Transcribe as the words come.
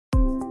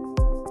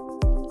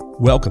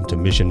Welcome to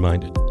Mission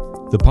Minded,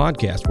 the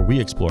podcast where we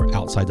explore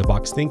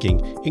outside-the-box thinking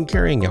in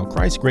carrying out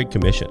Christ's Great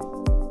Commission.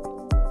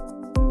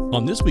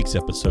 On this week's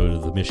episode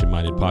of the Mission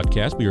Minded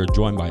podcast, we are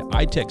joined by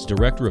iTech's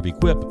Director of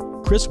Equip,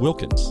 Chris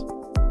Wilkins.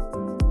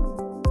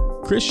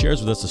 Chris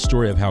shares with us the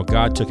story of how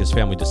God took his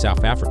family to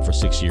South Africa for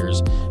 6 years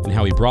and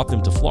how he brought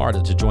them to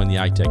Florida to join the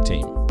iTech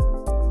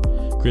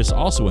team. Chris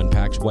also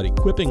unpacks what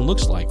equipping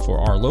looks like for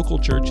our local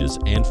churches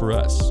and for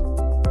us.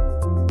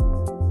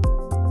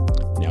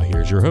 Now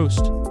here's your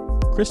host,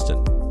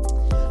 Kristen.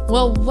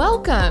 Well,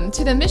 welcome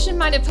to the Mission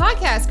Minded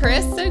podcast,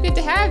 Chris. So good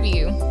to have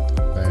you.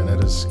 Man,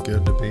 it is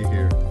good to be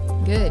here.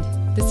 Good.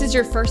 This is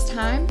your first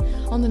time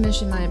on the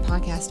Mission Minded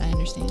podcast, I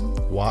understand.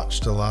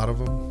 Watched a lot of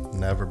them,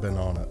 never been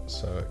on it,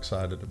 so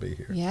excited to be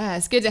here. Yeah,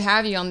 it's good to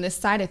have you on this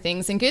side of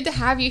things and good to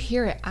have you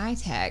here at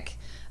iTech.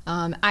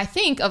 I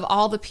think of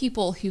all the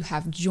people who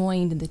have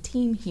joined the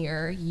team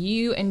here,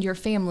 you and your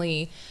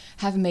family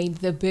have made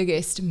the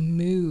biggest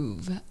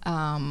move.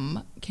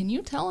 Can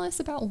you tell us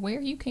about where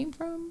you came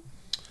from?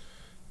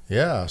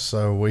 Yeah,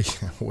 so we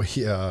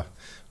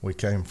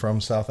came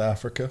from South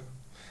Africa.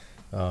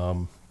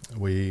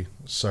 We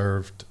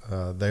served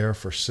there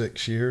for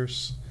 6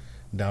 years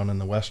down in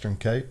the Western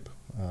Cape,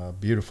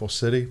 beautiful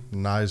city,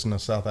 Knysna,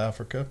 South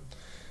Africa,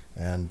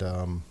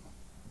 and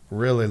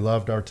really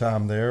loved our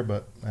time there.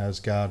 But as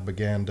God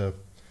began to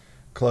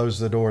close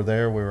the door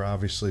there, we were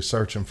obviously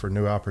searching for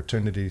new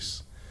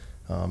opportunities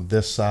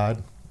this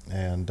side,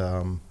 and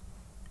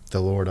the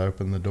Lord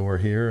opened the door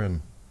here,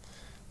 and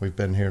we've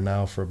been here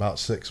now for about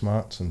 6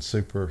 months, and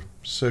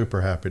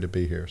super happy to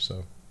be here.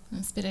 So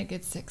it's been a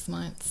good 6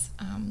 months.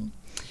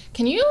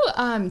 Can you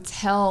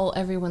tell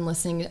everyone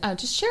listening,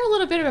 just share a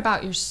little bit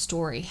about your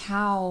story,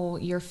 how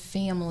your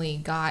family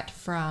got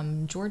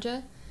from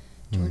Georgia?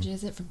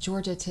 Is it from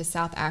Georgia to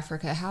South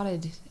Africa? How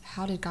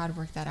did God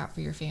work that out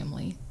for your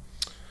family?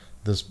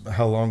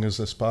 How long is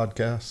this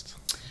podcast?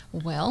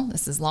 Well,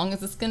 it's as long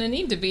as it's going to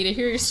need to be to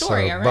hear your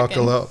story, so I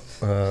reckon. Buckle up,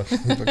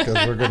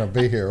 because we're going to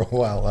be here a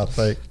while, I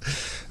think.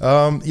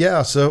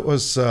 So it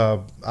was,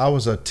 I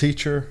was a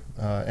teacher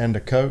and a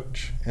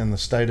coach in the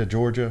state of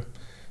Georgia,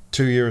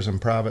 2 years in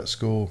private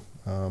school,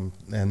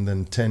 and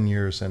then 10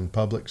 years in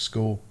public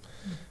school.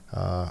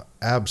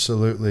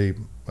 Absolutely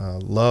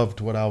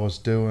loved what I was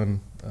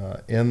doing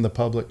in the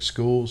public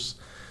schools,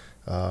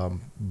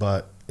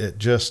 but it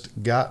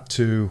just got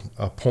to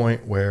a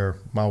point where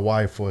my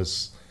wife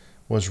was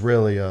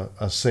really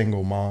a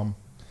single mom.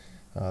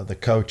 The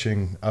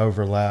coaching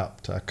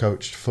overlapped. I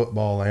coached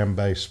football and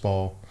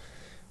baseball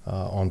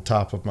on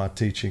top of my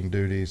teaching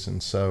duties,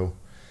 and so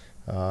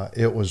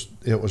it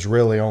was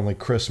really only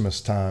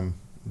Christmas time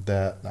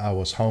that I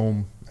was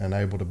home and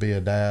able to be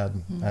a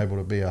dad, able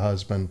to be a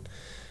husband.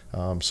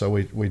 So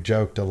we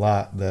joked a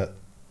lot that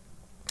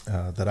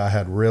I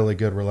had really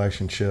good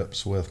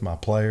relationships with my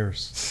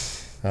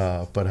players,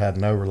 but had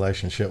no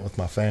relationship with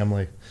my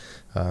family.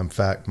 In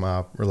fact,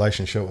 my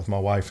relationship with my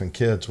wife and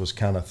kids was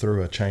kind of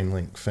through a chain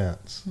link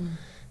fence.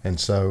 And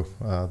so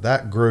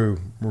that grew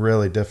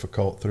really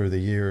difficult through the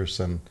years,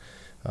 and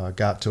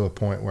got to a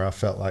point where I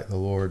felt like the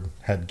Lord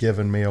had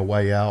given me a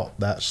way out.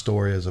 That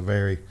story is a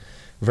very,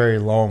 very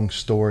long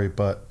story,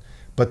 but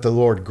the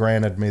Lord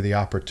granted me the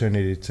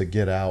opportunity to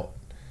get out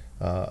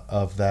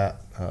of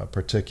that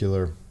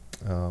particular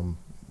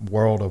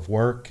world of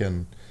work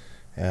and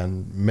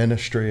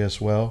ministry as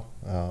well,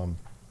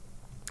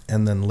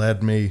 and then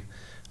led me,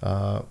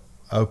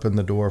 opened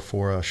the door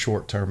for a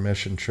short-term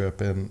mission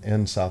trip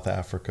in South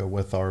Africa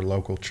with our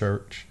local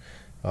church,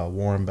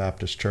 Warren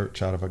Baptist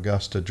Church out of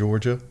Augusta,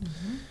 Georgia.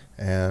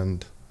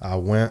 And I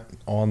went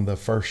on the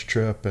first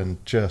trip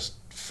and just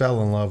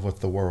fell in love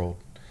with the world.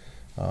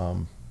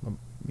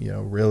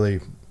 Really,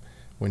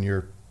 when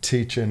you're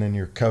teaching and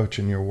you're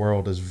coaching, your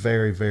world is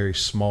very, very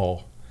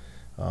small.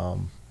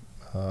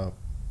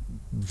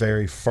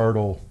 Very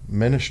fertile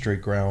ministry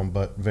ground,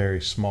 but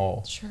very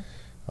small. Sure.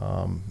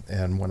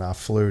 And when I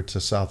flew to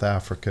South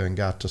Africa and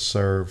got to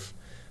serve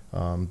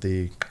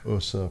the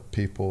Xhosa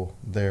people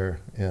there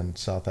in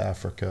South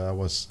Africa, I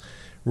was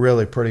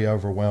really pretty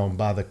overwhelmed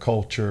by the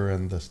culture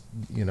and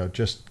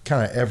just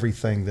kind of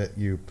everything that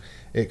you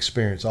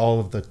experience, all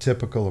of the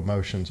typical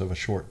emotions of a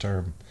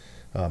short-term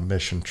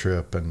mission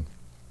trip. And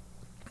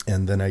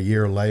then a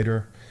year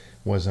later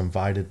was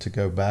invited to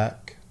go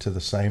back to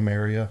the same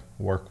area,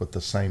 work with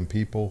the same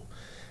people.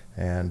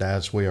 And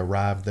as we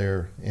arrived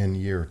there in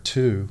year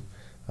 2,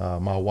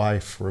 my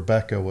wife,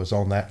 Rebecca, was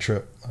on that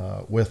trip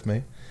with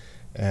me.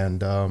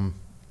 And,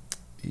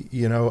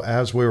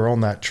 as we were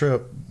on that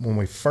trip, when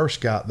we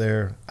first got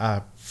there,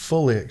 I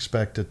fully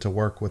expected to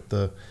work with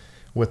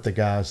the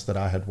guys that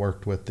I had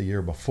worked with the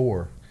year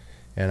before,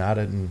 and I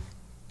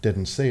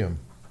didn't see them.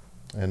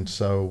 And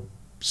so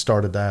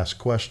started to ask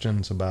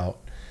questions about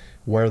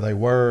where they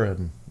were,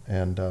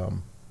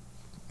 and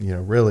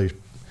really,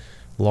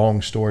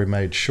 long story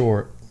made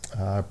short,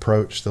 I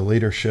approached the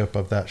leadership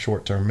of that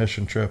short-term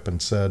mission trip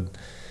and said,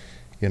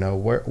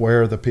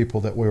 where are the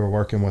people that we were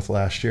working with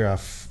last year? I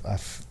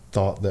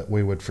thought that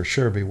we would for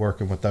sure be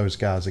working with those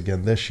guys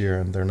again this year,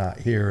 and they're not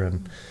here.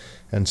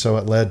 And so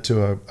it led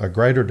to a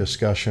greater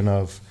discussion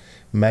of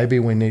maybe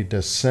we need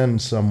to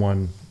send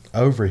someone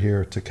over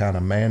here to kind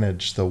of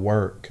manage the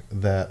work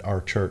that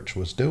our church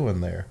was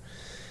doing there.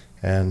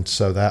 And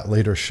so that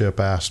leadership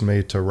asked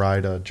me to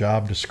write a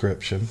job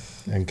description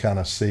and kind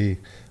of see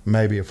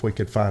maybe if we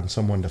could find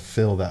someone to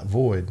fill that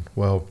void.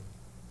 Well,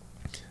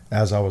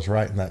 as I was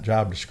writing that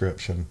job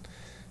description,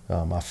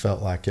 I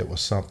felt like it was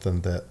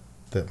something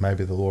that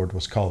maybe the Lord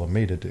was calling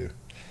me to do.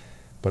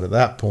 But at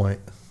that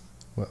point,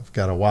 well, I've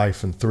got a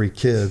wife and 3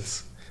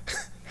 kids.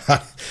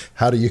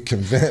 How do you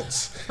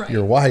convince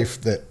your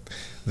wife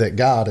that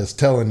God is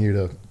telling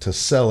you to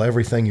sell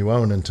everything you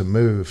own and to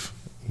move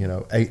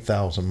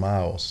 8,000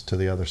 miles to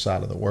the other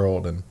side of the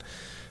world? And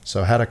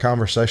so I had a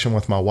conversation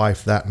with my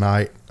wife that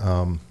night.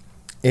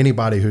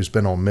 Anybody who's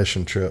been on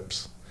mission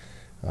trips,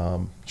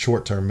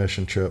 short-term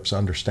mission trips,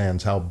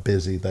 understands how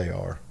busy they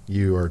are.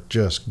 You are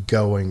just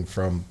going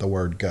from the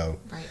word go.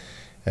 Right.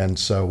 And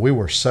so we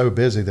were so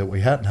busy that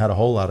we hadn't had a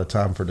whole lot of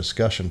time for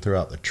discussion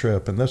throughout the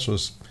trip. And this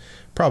was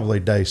probably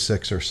day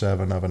 6 or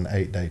 7 of an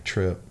 8-day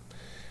trip.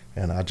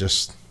 And I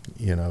just,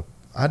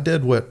 I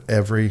did what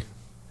every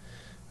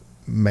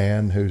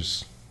man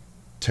who's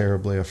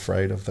terribly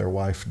afraid of their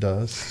wife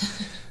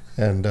does,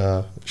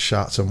 and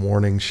shot some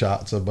warning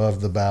shots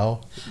above the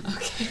bow.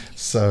 Okay.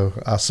 So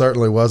I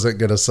certainly wasn't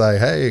going to say,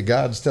 hey,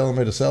 God's telling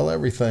me to sell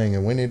everything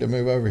and we need to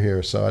move over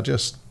here. So I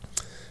just,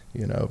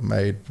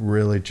 made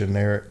really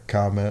generic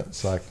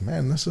comments like,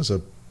 man, this is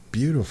a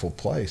beautiful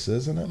place,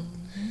 isn't it?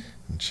 Mm-hmm.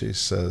 And she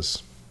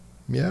says,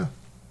 yeah.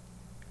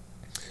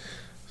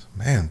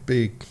 Man,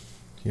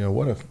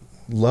 would have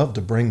loved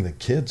to bring the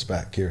kids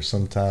back here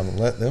sometime and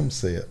let them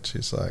see it.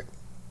 She's like,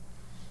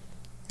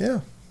 yeah.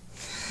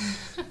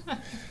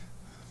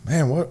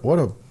 Man,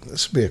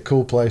 this would be a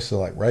cool place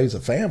to raise a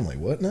family,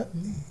 wouldn't it?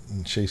 Mm-hmm.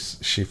 And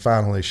she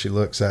finally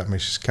looks at me,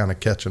 she's kind of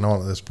catching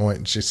on at this point,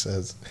 and she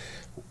says,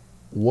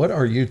 what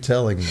are you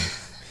telling me?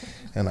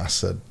 And I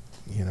said,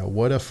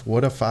 what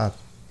if I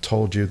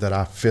told you that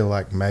I feel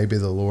like maybe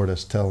the Lord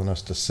is telling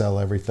us to sell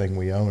everything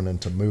we own and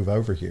to move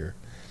over here?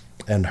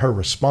 And her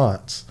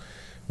response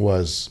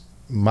was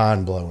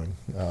mind-blowing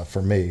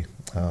for me,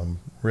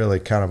 really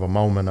kind of a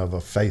moment of a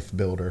faith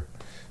builder.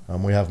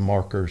 We have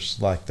markers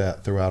like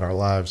that throughout our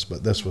lives,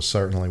 but this was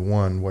certainly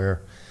one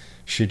where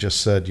she just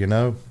said,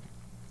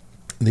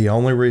 the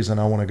only reason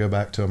I want to go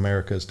back to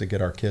America is to get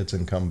our kids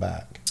and come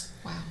back.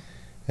 Wow.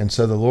 And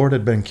so the Lord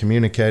had been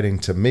communicating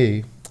to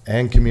me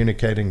and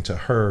communicating to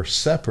her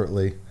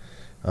separately,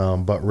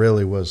 but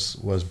really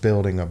was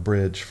building a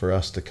bridge for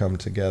us to come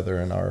together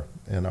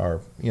in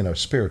our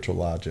spiritual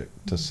logic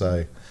to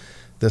say,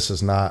 this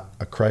is not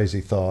a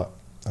crazy thought.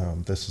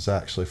 This is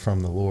actually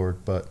from the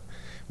Lord. But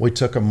we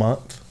took a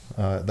month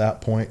at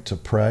that point to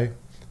pray.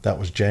 That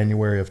was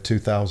January of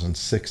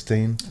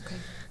 2016. Okay.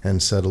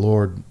 And said,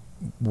 Lord,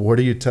 what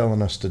are you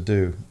telling us to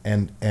do?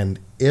 And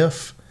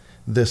if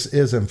this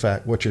is in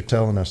fact what you're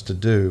telling us to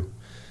do,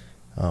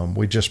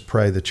 we just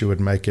pray that you would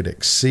make it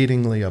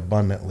exceedingly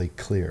abundantly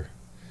clear,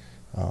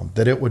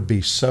 that it would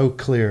be so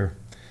clear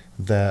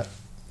that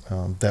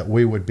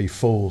we would be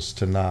fools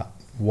to not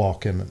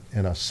walk in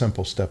a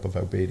simple step of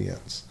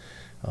obedience.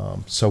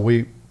 So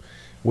we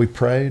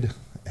prayed,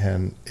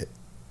 and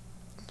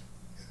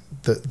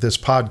this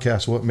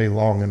podcast wouldn't be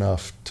long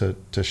enough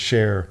to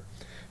share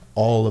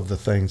all of the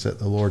things that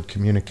the Lord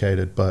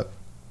communicated, but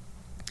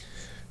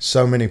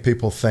so many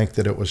people think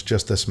that it was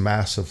just this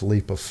massive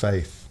leap of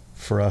faith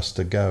for us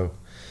to go.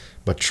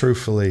 But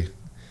truthfully,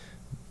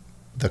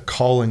 the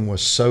calling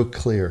was so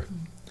clear.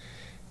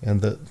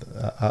 And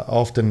I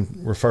often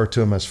refer to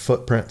them as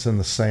footprints in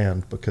the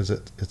sand, because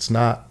it's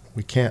not,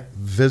 we can't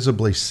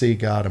visibly see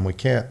God and we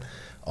can't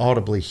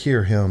audibly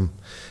hear him.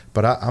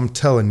 But I'm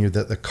telling you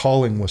that the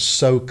calling was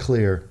so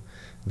clear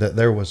that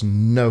there was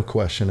no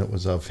question it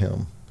was of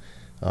him.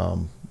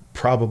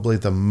 Probably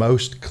the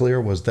most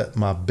clear was that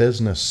my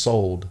business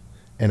sold,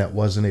 and it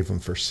wasn't even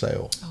for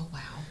sale. Oh, wow.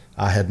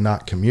 I had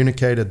not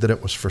communicated that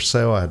it was for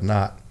sale. I had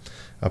not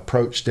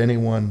approached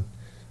anyone.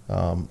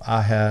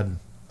 I had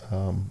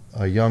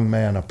a young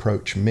man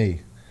approach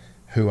me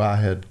who I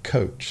had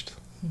coached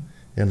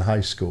in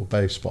high school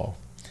baseball.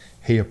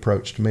 He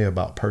approached me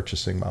about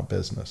purchasing my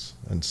business.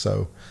 And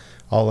so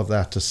all of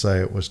that to say,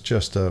 it was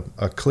just a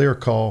clear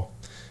call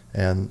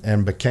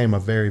and became a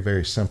very,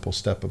 very simple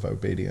step of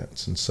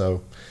obedience. And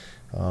so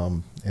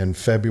in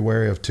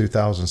February of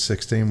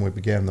 2016, we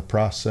began the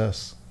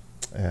process,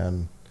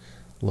 and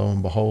lo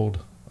and behold,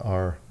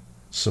 our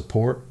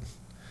support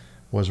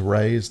was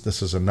raised.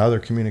 This is another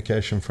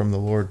communication from the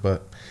Lord,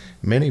 but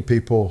many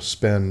people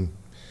spend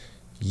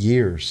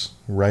years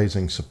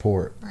raising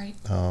support. Right.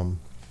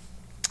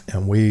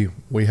 And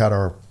we had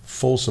our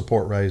full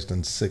support raised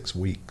in 6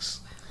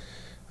 weeks.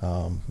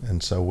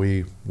 And so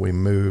we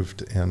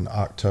moved in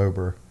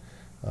October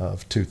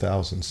of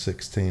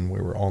 2016.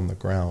 We were on the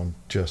ground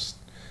just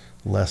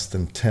less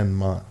than 10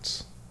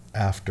 months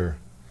after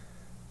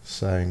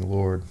saying,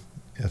 Lord,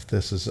 if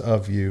this is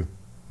of you,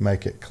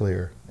 make it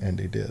clear. And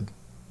he did.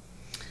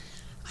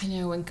 I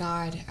know when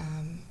God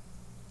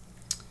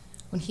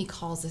when he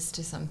calls us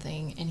to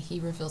something and he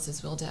reveals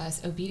his will to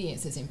us,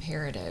 obedience is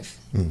imperative.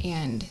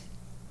 And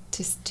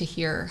to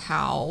hear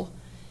how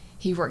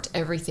he worked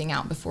everything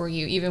out before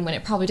you, even when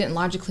it probably didn't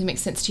logically make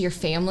sense to your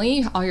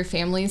family, all your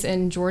families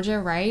in Georgia,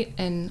 right?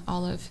 And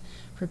all of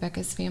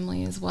Rebecca's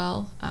family as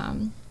well.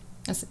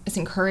 It's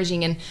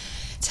encouraging. And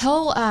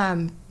tell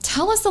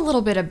us a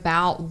little bit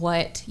about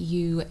what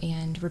you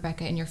and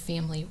Rebecca and your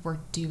family were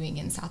doing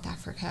in South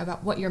Africa,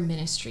 about what your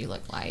ministry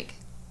looked like.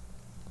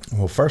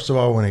 Well, first of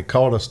all, when he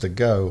called us to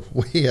go,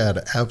 we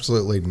had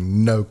absolutely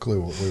no clue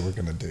what we were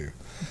going to do.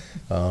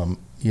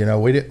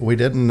 We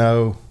didn't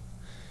know.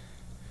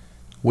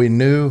 We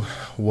knew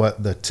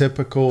what the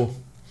typical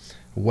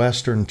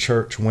Western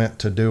church went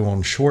to do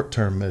on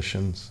short-term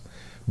missions,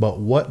 but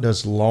what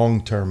does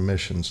long-term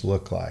missions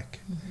look like?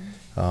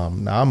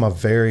 Now, I'm a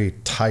very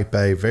type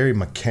A, very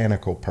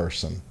mechanical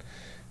person.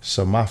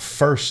 So my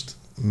first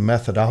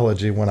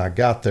methodology when I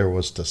got there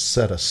was to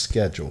set a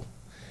schedule.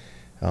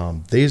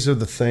 These are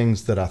the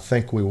things that I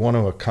think we want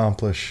to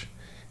accomplish,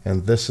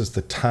 and this is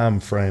the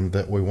time frame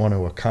that we want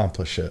to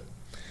accomplish it.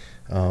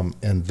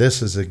 And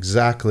this is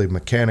exactly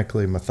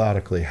mechanically,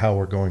 methodically how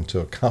we're going to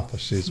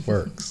accomplish these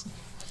works.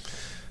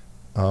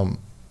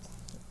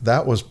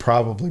 That was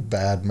probably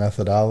bad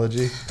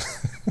methodology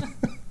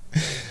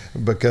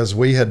because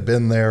we had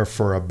been there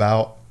for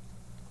about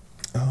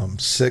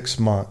 6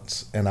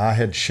 months, and I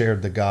had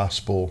shared the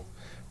gospel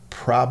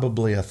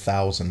probably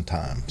 1,000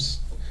 times.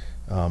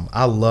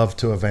 I love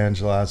to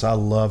evangelize. I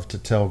love to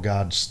tell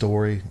God's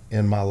story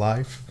in my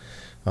life.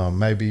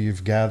 Maybe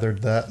you've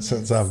gathered that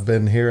since I've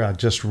been here. I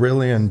just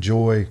really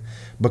enjoy,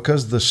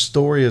 because the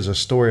story is a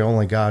story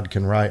only God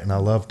can write, and I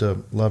love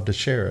to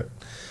share it.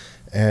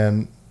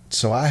 And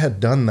so I had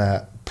done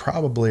that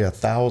probably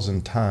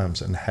 1,000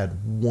 times and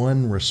had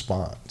one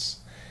response,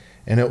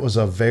 and it was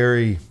a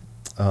very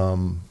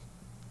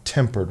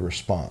tempered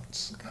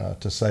response,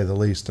 to say the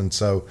least. And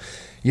so,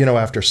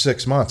 after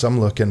 6 months, I'm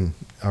looking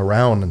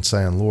around and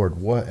saying, Lord,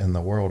 what in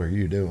the world are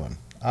you doing?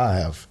 I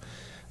have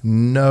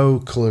no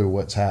clue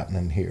what's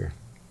happening here.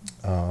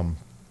 And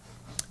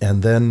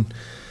then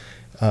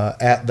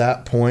at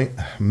that point,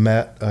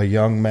 met a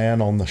young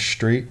man on the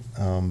street,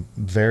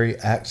 very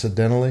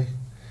accidentally,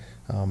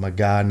 a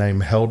guy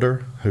named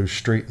Helder, whose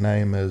street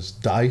name is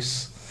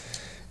Dice.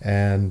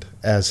 And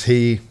as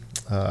he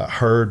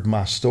heard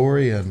my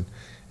story and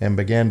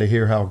began to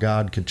hear how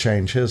God could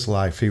change his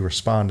life, he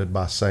responded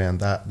by saying,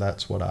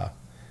 that's what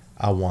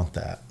I want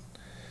that.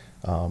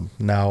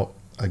 Now,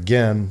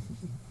 again,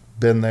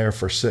 been there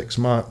for 6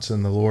 months,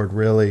 and the Lord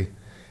really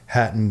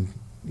hadn't,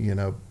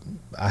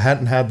 I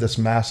hadn't had this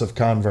massive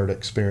convert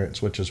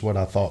experience, which is what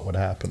I thought would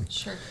happen.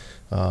 Sure.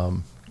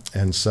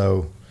 And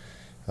so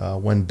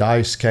when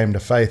Dice came to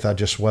faith, I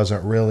just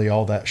wasn't really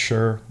all that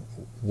sure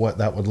what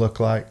that would look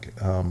like.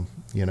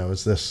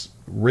 Is this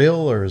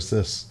real, or is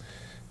this,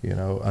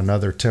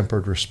 another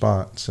tempered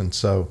response? And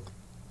so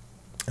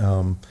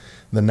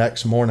the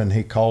next morning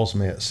he calls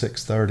me at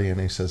 6:30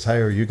 and he says, hey,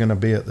 are you going to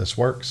be at this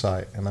work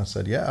site? And I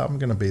said, yeah, I'm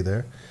going to be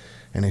there.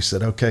 And he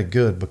said, okay,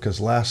 good,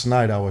 because last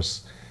night I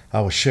was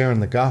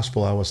sharing the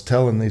gospel. I was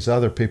telling these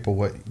other people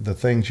the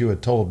things you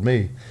had told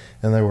me,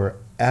 and they were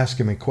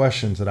asking me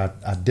questions that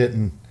I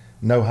didn't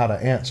know how to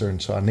answer,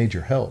 and so I need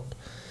your help.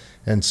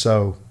 And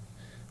so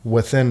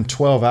within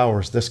 12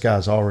 hours, this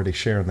guy's already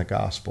sharing the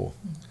gospel.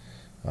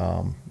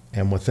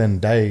 And within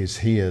days,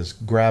 he is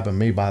grabbing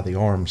me by the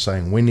arm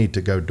saying, we need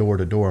to go door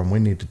to door and we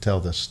need to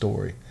tell this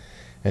story.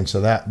 And so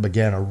that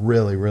began a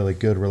really, really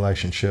good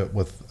relationship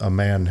with a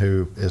man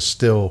who is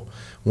still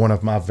one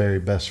of my very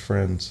best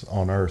friends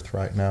on earth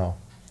right now.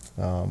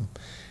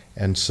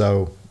 And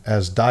so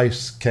as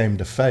Dice came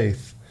to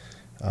faith,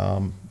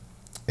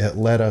 it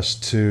led us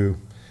to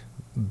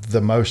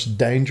the most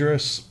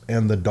dangerous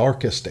and the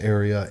darkest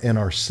area in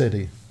our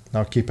city.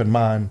 Now, keep in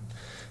mind,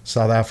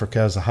 South Africa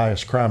has the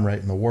highest crime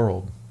rate in the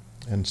world.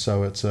 And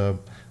so it's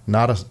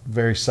not a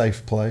very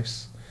safe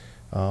place,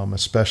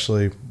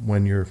 especially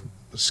when your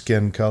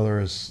skin color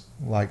is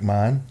like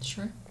mine.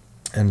 Sure.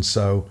 And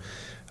so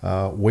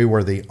we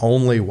were the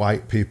only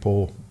white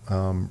people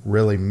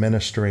really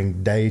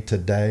ministering day to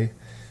day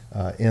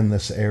in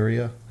this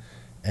area.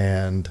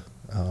 And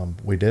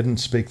we didn't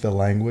speak the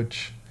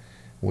language.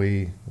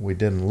 We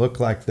didn't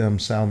look like them,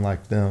 sound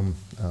like them.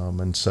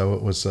 And so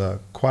it was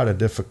quite a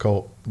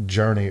difficult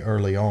journey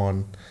early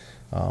on.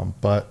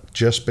 But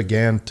just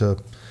began to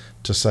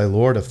say,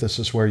 Lord, if this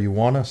is where you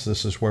want us,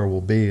 this is where we'll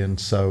be. And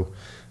so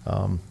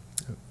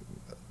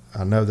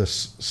I know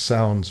this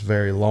sounds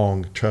very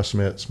long. Trust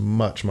me, it's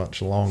much,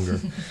 much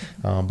longer.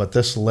 But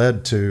this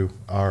led to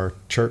our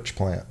church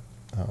plant.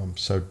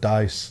 So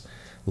Dice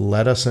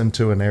led us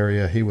into an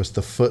area. He was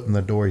the foot in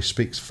the door. He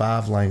speaks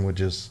 5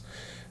 languages.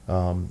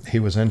 He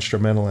was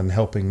instrumental in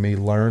helping me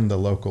learn the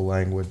local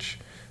language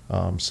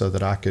so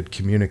that I could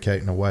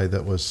communicate in a way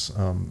that was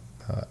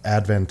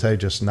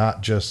advantageous,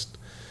 not just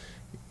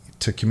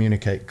to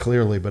communicate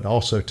clearly, but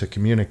also to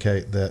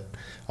communicate that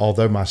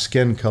although my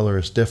skin color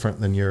is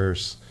different than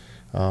yours,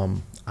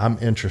 I'm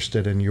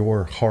interested in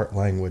your heart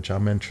language.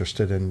 I'm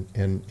interested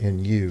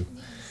in you.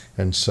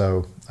 And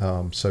so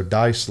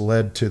Dice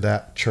led to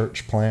that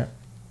church plant,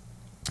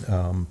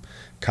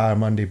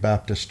 Kaiamundi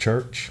Baptist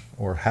Church,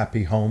 or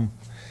Happy Home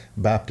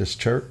Baptist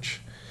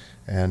Church,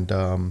 and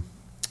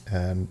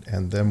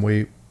then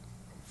we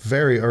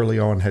very early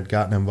on had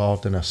gotten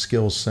involved in a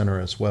skills center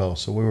as well.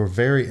 So we were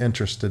very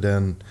interested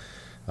in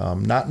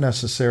not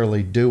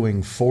necessarily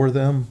doing for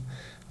them,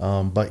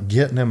 but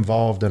getting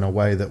involved in a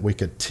way that we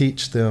could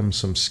teach them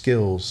some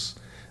skills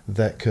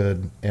that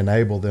could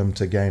enable them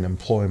to gain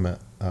employment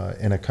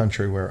in a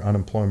country where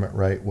unemployment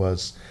rate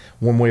was,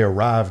 when we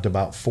arrived,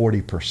 about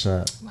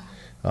 40%.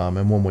 Wow.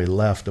 And when we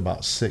left,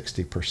 about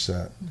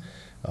 60%.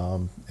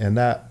 And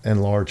that in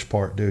large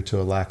part due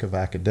to a lack of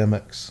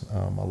academics,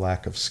 a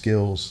lack of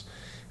skills.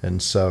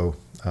 And so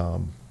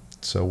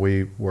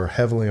we were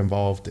heavily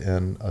involved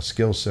in a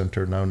skills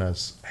center known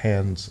as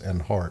Hands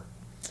and Heart.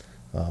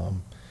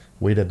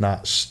 We did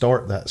not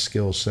start that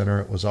skills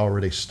center. It was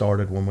already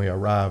started when we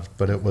arrived,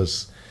 but it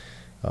was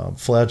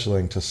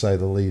fledgling, to say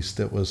the least.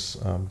 It was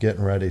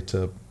getting ready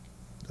to,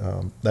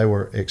 they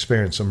were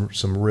experiencing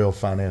some real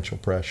financial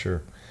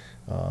pressure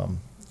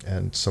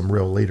and some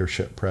real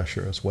leadership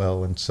pressure as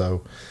well. And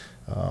so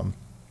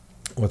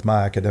with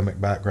my academic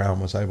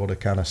background, was able to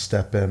kind of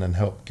step in and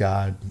help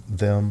guide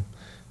them,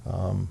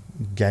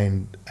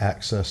 gain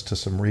access to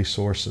some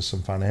resources,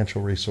 some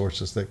financial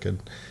resources that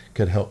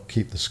could help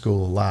keep the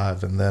school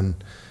alive. And then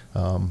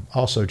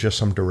also just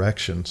some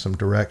direction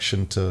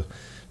to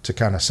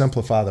kind of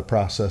simplify the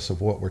process of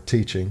what we're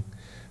teaching,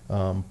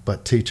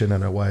 but teaching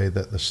in a way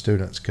that the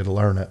students could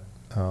learn it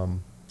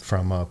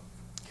from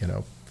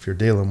if you're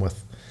dealing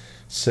with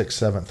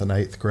 6th, 7th, and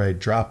 8th grade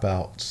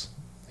dropouts,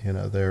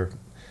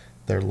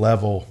 their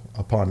level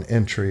upon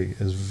entry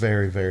is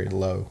very, very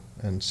low.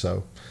 And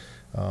so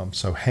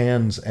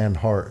Hands and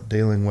Heart,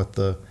 dealing with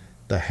the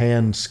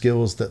hand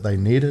skills that they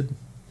needed,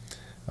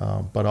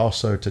 but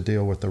also to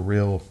deal with the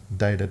real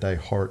day-to-day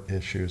heart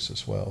issues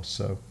as well.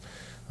 So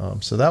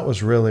that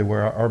was really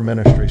where our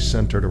ministry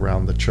centered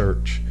around the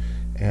church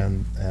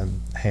and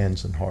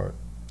Hands and Heart.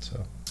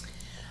 So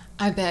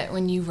I bet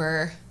when you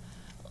were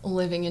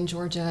living in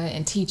Georgia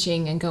and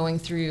teaching and going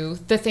through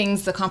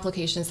the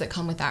complications that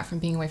come with that from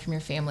being away from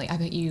your family, I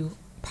bet you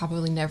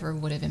probably never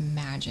would have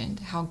imagined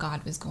how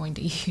God was going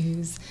to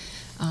use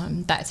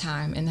that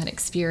time and that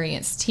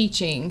experience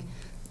teaching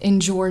in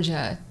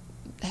Georgia,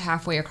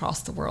 halfway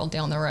across the world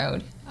down the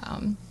road.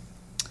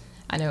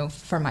 I know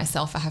for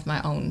myself, I have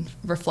my own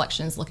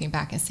reflections looking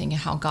back and seeing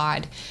how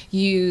God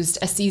used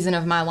a season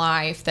of my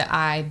life that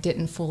I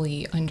didn't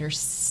fully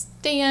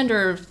understand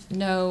or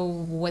know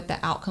what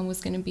the outcome was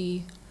going to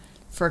be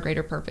for a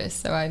greater purpose.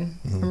 So I'm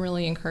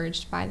really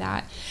encouraged by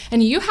that.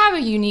 And you have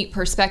a unique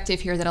perspective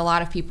here that a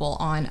lot of people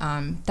on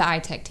the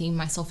iTech team,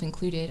 myself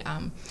included,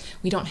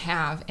 we don't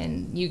have.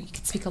 And you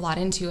can speak a lot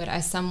into it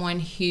as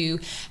someone who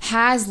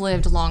has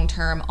lived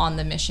long-term on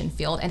the mission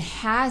field and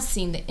has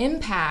seen the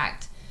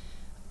impact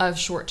of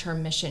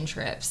short-term mission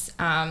trips.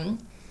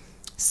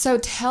 So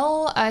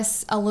tell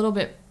us a little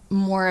bit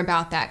more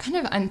about that, kind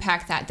of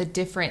unpack that, the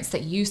difference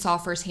that you saw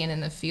firsthand in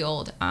the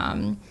field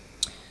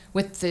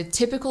with the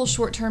typical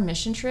short-term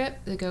mission trip,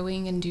 the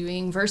going and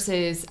doing,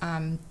 versus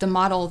the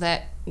model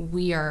that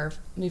we are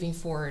moving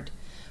forward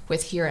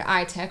with here at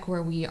iTech,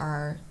 where we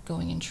are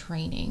going and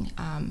training.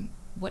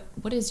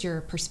 What is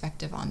your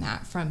perspective on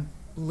that from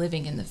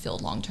living in the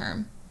field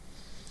long-term?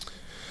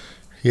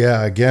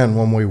 Yeah, again,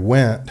 when we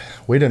went,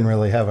 we didn't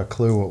really have a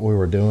clue what we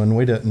were doing.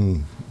 We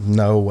didn't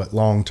know what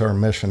long-term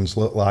missions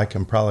looked like,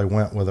 and probably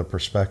went with a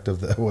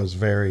perspective that was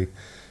very,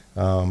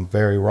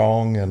 very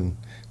wrong. And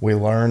we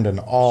learned an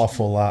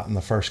awful lot in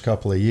the first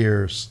couple of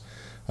years.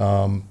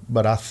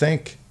 But I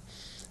think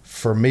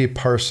for me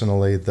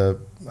personally,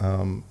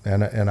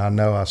 and I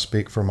know I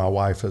speak for my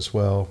wife as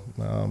well,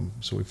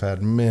 so we've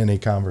had many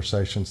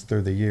conversations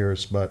through the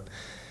years, but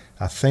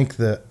I think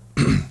that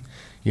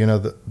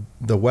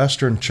the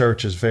Western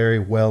church is very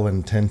well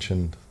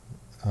intentioned,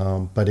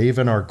 but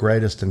even our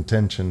greatest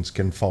intentions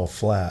can fall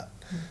flat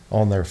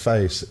on their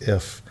face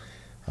if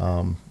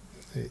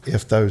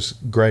those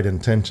great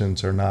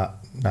intentions are not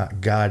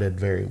guided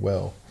very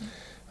well.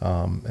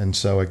 And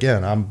so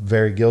again, I'm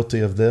very guilty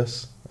of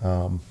this.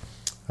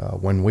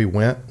 When we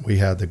went, we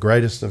had the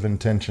greatest of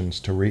intentions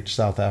to reach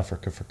South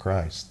Africa for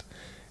Christ.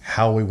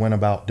 How we went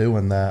about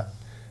doing that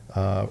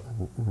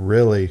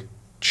really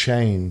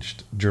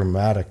changed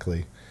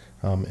dramatically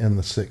in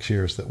the 6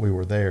 years that we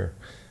were there.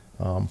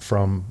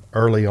 From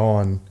early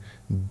on,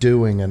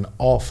 doing an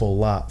awful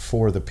lot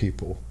for the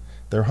people.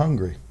 They're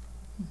hungry.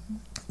 Mm-hmm.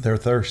 They're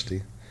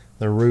thirsty.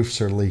 Their roofs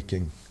are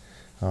leaking.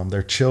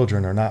 Their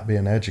children are not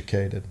being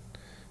educated.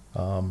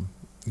 So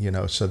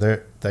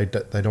they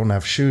don't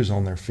have shoes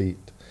on their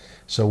feet.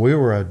 So we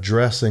were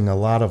addressing a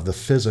lot of the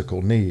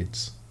physical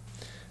needs.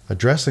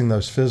 Addressing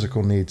those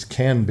physical needs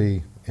can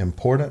be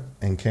important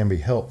and can be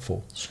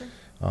helpful. Sure.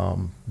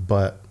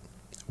 But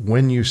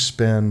when you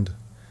spend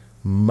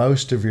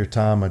most of your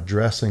time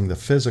addressing the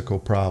physical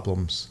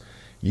problems,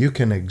 you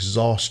can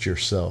exhaust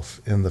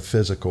yourself in the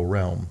physical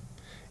realm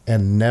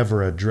and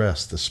never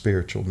address the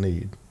spiritual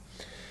need.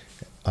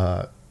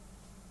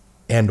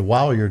 And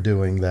while you're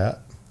doing that,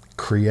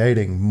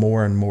 creating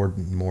more and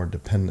more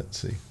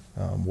dependency.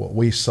 What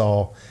we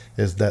saw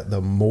is that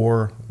the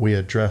more we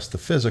addressed the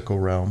physical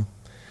realm,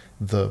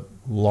 the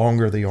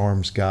longer the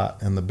arms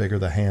got and the bigger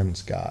the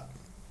hands got,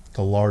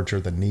 the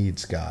larger the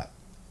needs got.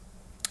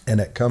 And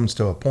it comes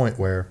to a point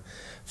where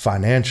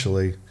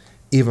financially,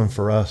 even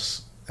for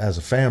us as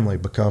a family,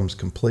 becomes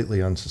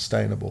completely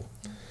unsustainable.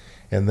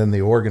 And then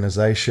the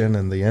organization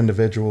and the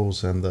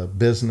individuals and the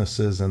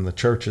businesses and the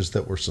churches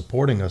that were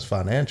supporting us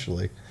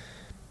financially,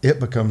 it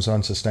becomes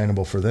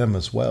unsustainable for them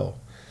as well.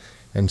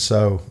 And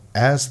so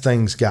as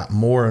things got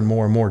more and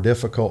more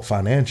difficult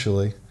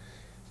financially,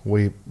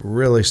 we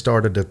really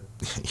started to,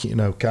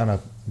 kind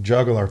of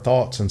juggle our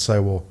thoughts and say,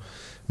 well,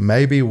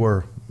 maybe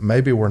we're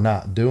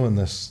not doing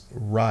this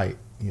right,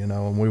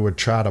 and we would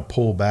try to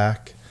pull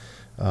back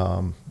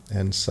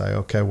and say,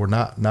 okay, we're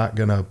not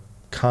going to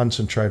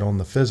concentrate on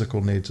the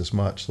physical needs as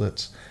much.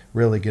 Let's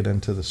really get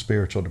into the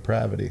spiritual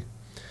depravity.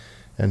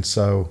 And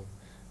so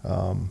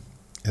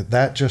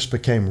that just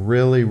became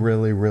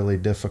really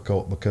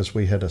difficult because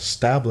we had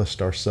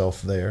established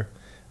ourselves there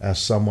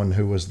as someone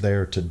who was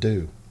there to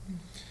do.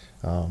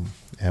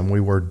 And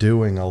we were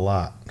doing a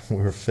lot. We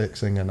were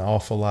fixing an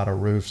awful lot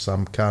of roofs.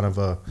 I'm kind of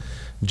a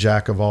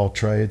jack of all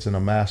trades and a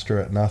master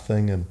at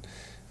nothing.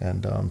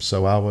 And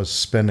so I was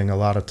spending a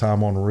lot of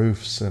time on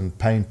roofs and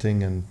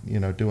painting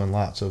and, doing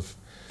lots of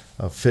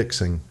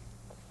fixing.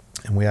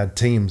 And we had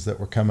teams that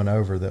were coming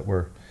over that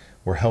were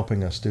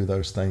helping us do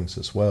those things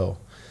as well.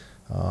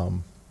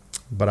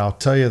 But I'll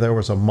tell you, there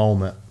was a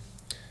moment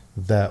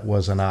that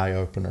was an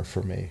eye-opener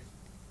for me.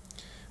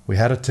 We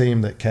had a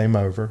team that came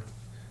over.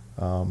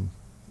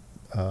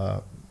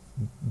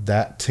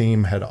 That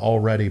team had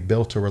already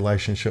built a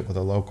relationship with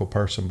a local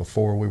person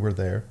before we were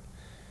there.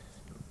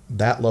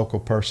 That local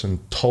person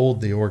told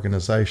the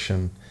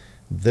organization,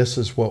 this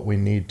is what we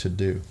need to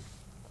do.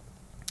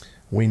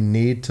 We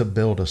need to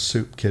build a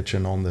soup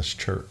kitchen on this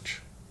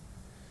church.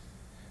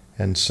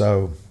 And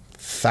so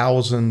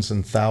thousands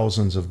and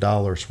thousands of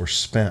dollars were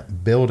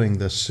spent building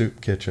this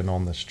soup kitchen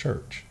on this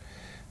church.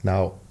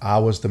 Now, I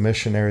was the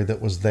missionary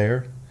that was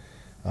there.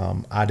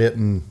 I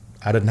didn't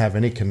have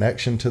any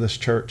connection to this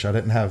church. I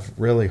didn't have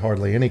really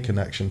hardly any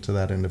connection to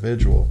that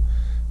individual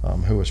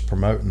who was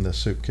promoting this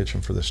soup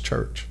kitchen for this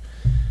church.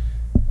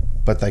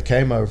 But they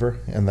came over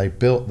and they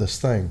built this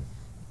thing.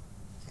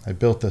 They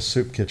built this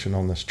soup kitchen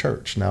on this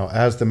church. Now,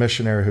 as the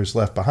missionary who's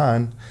left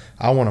behind,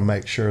 I want to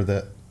make sure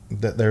that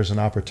there's an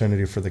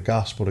opportunity for the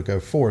gospel to go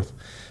forth.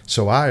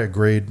 So I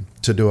agreed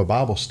to do a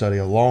Bible study,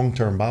 a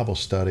long-term Bible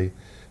study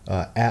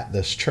at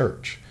this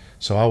church.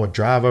 So I would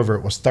drive over.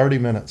 It was 30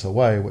 minutes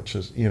away, which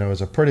is,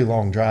 is a pretty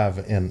long drive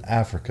in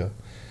Africa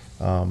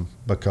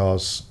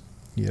because,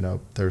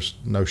 there's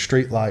no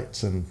street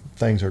lights and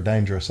things are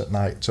dangerous at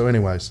night. So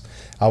anyways,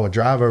 I would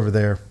drive over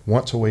there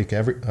once a week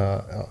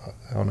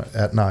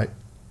at night,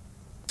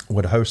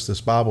 would host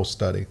this Bible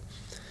study.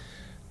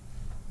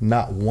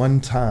 Not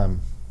one time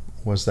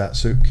was that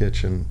soup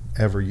kitchen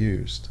ever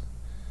used.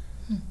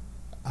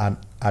 I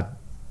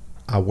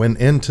went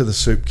into the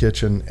soup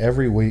kitchen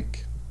every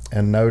week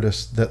and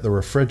noticed that the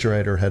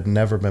refrigerator had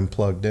never been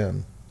plugged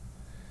in,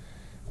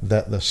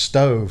 that the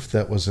stove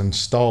that was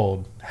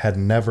installed had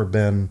never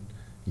been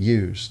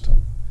used.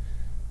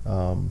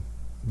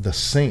 The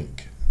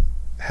sink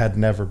had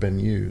never been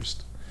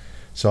used.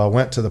 So I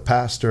went to the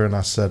pastor and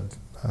I said,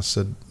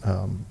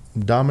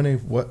 Dominic,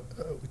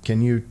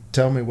 can you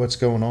tell me what's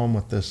going on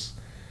with this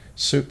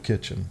soup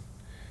kitchen?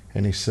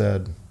 And he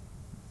said,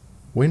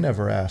 we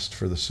never asked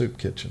for the soup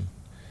kitchen.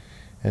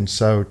 And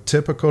so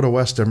typical to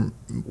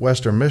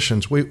Western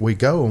missions, we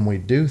go and we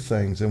do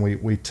things and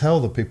we tell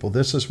the people,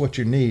 this is what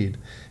you need.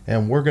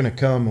 And we're going to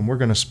come and we're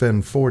going to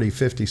spend $40,000,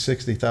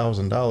 $50,000,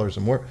 $60,000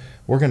 and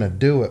we're going to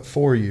do it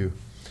for you.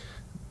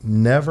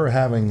 Never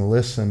having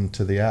listened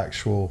to the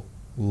actual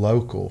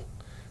local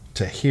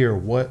to hear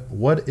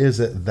what is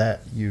it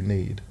that you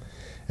need.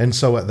 And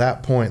so at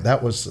that point,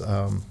 that was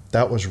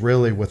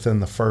really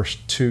within the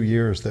first 2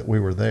 years that we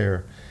were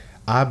there.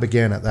 I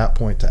began at that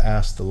point to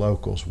ask the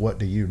locals, what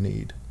do you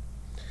need?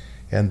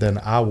 And then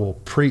I will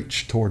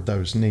preach toward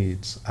those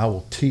needs. I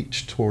will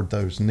teach toward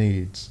those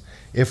needs.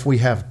 If we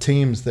have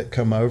teams that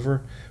come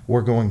over,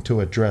 we're going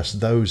to address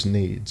those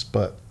needs.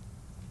 But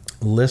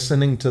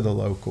listening to the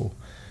local,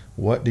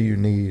 what do you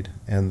need?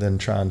 And then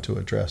trying to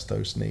address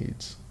those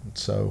needs.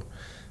 So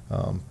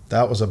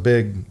that was a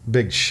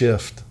big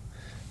shift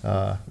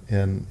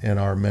in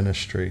our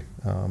ministry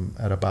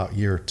at about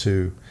year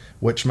 2,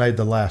 which made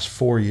the last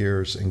 4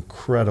 years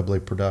incredibly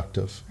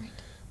productive. Right.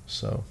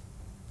 So,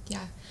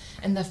 yeah.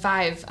 And the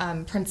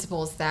 5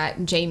 principles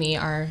that Jamie,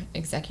 our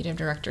executive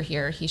director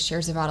here, he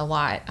shares about a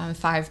lot.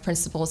 5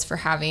 principles for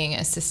having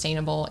a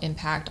sustainable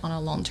impact on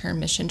a long-term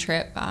mission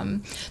trip.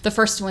 The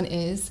first one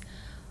is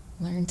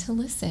learn to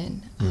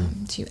listen,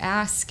 to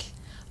ask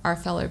our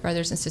fellow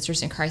brothers and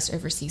sisters in Christ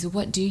overseas,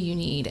 what do you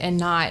need? And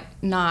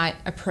not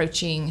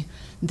approaching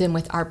them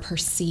with our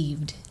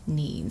perceived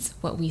needs,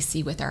 what we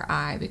see with our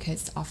eye,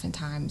 because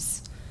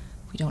oftentimes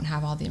we don't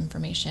have all the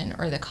information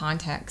or the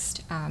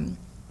context.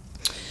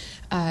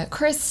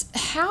 Chris,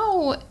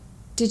 how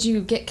did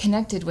you get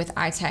connected with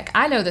iTech?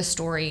 I know the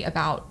story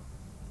about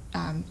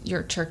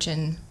your church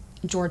in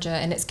Georgia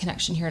and its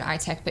connection here at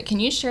iTech, but can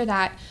you share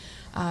that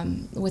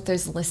with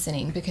those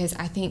listening? Because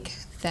I think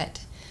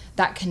that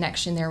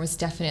connection there is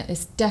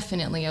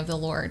definitely of the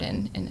Lord,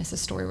 and it's a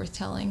story worth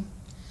telling.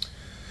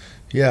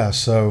 Yeah,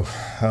 so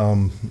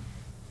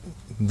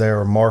there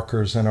are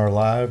markers in our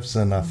lives,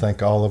 and I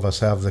think all of us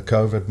have the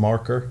COVID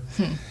marker.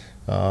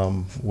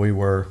 We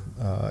were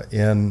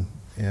in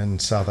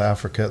South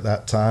Africa at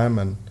that time,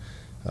 and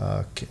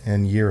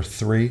in year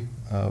 3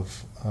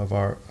 of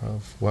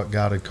what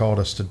God had called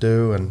us to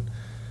do,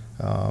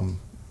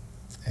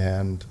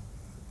 and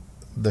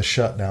the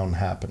shutdown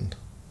happened.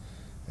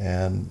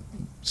 And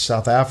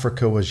South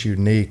Africa was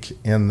unique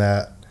in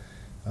that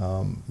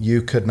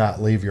you could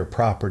not leave your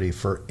property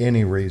for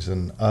any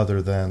reason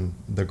other than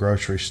the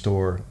grocery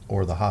store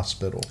or the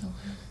hospital.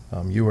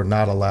 Okay. You were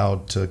not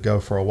allowed to go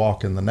for a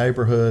walk in the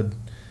neighborhood.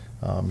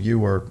 You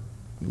were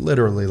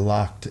literally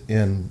locked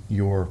in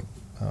your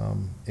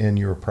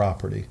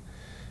property.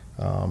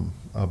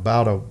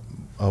 About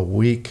a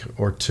week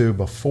or two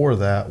before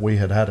that, we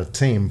had a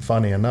team,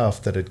 funny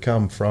enough, that had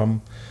come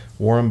from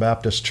Warren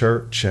Baptist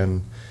Church,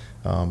 and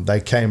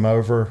they came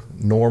over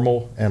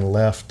normal and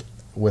left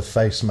with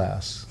face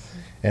masks.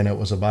 And it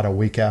was about a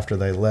week after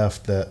they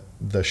left that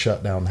the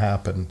shutdown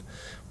happened.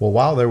 Well,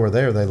 while they were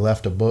there, they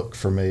left a book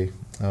for me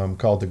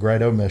called The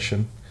Great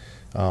Omission.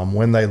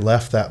 When they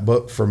left that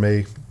book for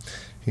me,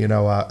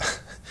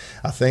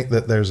 I think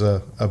that there's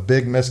a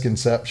big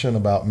misconception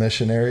about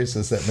missionaries,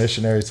 is that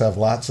missionaries have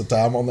lots of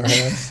time on their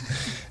hands.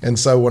 And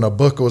so when a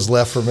book was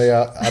left for me,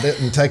 I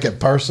didn't take it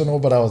personal,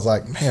 but I was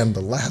like, man,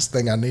 the last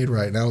thing I need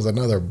right now is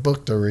another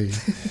book to read.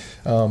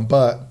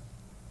 But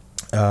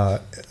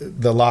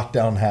the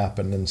lockdown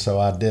happened, and so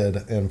I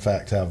did, in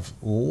fact, have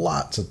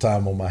lots of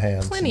time on my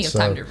hands. Plenty of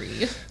time to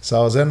read. So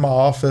I was in my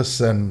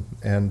office and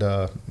kind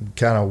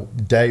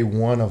of day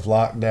 1 of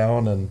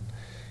lockdown,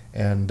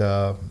 and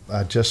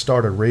I just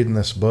started reading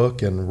this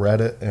book and read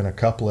it in a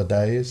couple of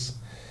days.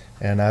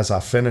 And as I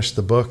finished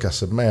the book, I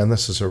said, man,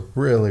 this is a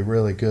really,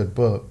 really good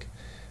book.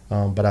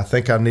 But I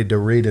think I need to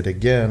read it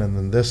again. And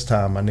then this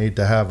time I need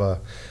to have a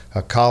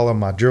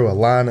column. I drew a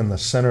line in the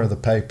center of the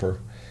paper.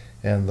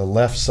 And the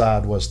left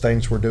side was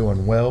things we're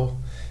doing well.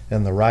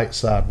 And the right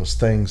side was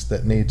things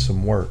that need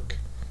some work.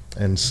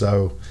 And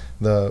so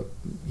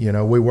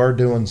we were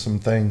doing some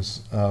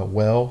things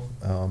well,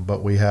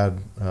 but we had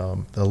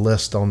the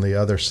list on the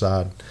other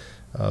side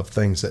of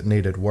things that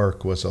needed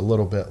work was a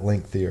little bit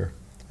lengthier.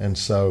 And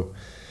so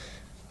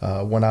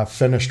when I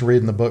finished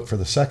reading the book for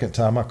the second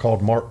time, I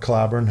called Mark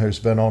Clyburn, who's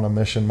been on a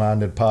Mission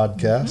Minded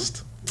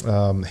podcast.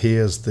 Mm-hmm. He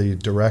is the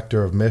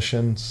director of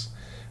missions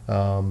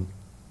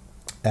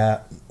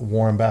at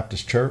Warren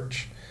Baptist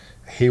Church.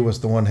 He was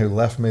the one who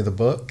left me the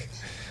book.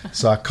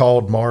 So I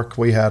called Mark.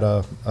 We had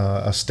a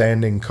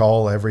standing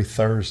call every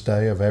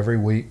Thursday of every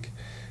week,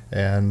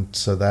 and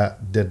so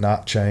that did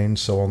not change.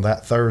 So on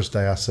that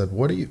Thursday, I said,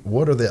 "What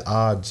are the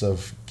odds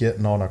of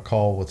getting on a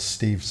call with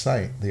Steve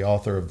Saint, the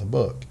author of the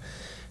book?"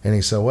 And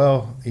he said,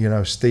 "Well,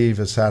 Steve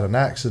has had an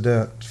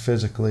accident.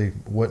 Physically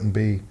wouldn't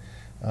be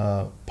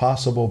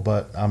possible,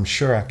 but I'm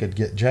sure I could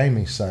get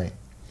Jamie Saint."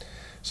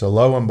 So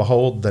lo and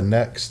behold, the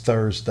next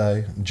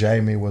Thursday,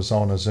 Jamie was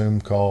on a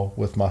Zoom call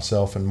with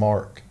myself and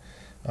Mark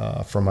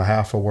from a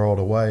half a world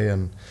away,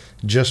 and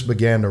just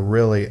began to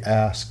really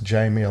ask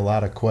Jamie a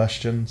lot of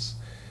questions.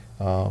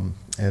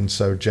 And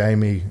so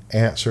Jamie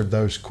answered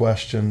those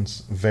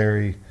questions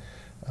very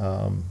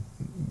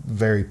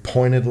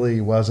pointedly.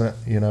 He wasn't,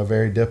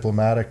 very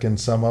diplomatic in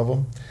some of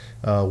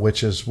them,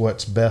 which is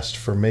what's best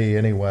for me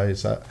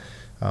anyways.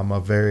 I'm a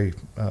very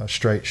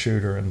straight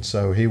shooter, and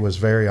so he was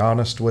very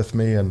honest with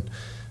me, and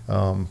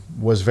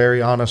was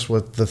very honest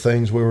with the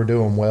things we were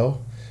doing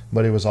well,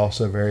 but he was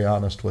also very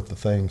honest with the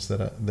things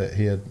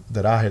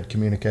that I had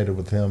communicated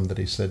with him, that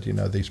he said,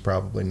 these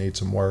probably need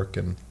some work.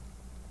 And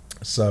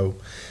so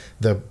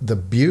the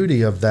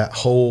beauty of that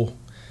whole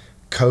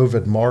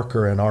COVID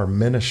marker in our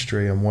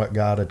ministry and what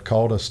God had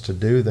called us to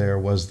do there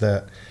was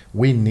that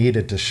we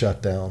needed to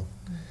shut down.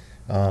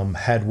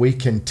 Had we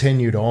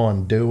continued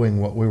on doing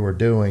what we were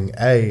doing,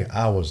 I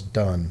was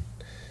done.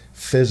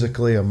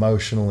 Physically,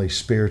 emotionally,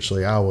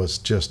 spiritually, I was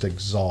just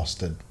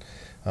exhausted.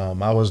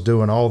 I was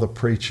doing all the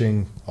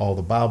preaching, all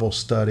the Bible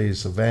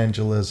studies,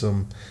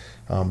 evangelism,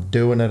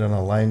 doing it in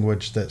a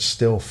language that's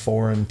still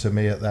foreign to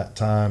me at that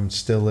time,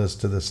 still is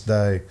to this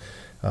day.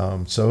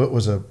 So it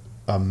was a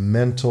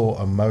mental,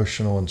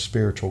 emotional, and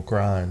spiritual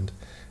grind.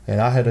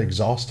 And I had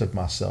exhausted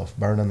myself,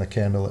 burning the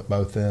candle at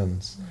both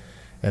ends.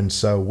 And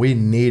so we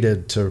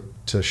needed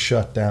to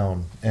shut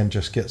down and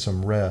just get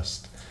some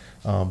rest.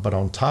 But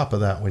on top of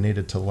that, we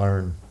needed to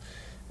learn.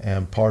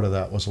 And part of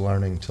that was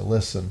learning to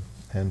listen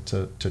and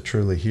to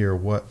truly hear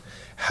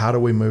how do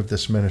we move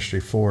this ministry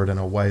forward in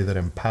a way that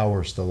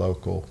empowers the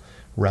local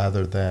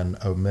rather than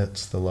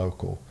omits the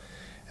local.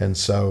 And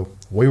so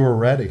we were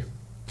ready.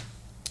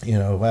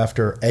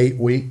 After 8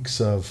 weeks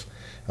of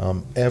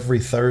every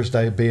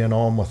Thursday being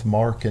on with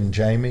Mark and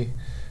Jamie,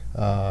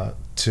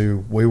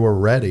 we were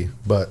ready,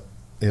 but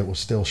it was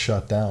still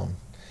shut down.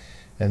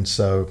 And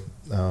so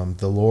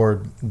the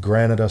Lord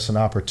granted us an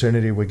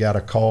opportunity. We got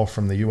a call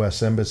from the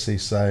U.S. Embassy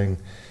saying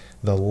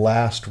the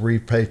last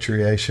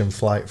repatriation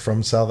flight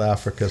from South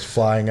Africa is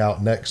flying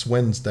out next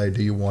Wednesday.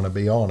 Do you want to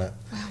be on it?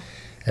 Wow.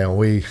 And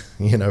we,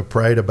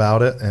 prayed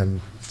about it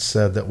and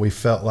said that we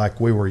felt like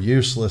we were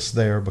useless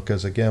there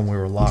because, again, we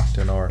were locked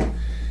in our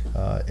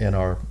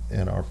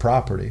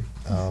property.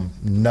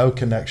 No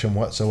connection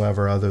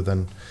whatsoever other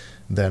than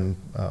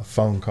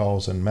phone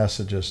calls and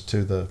messages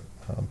to the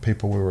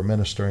people we were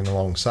ministering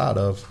alongside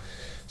of.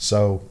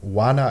 So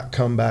why not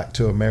come back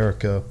to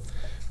America,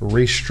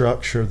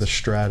 restructure the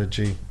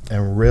strategy,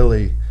 and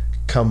really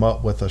come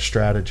up with a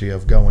strategy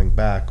of going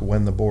back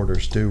when the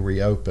borders do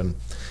reopen?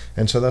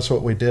 And so that's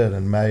what we did.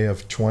 In May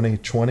of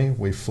 2020,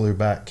 we flew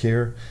back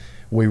here.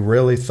 We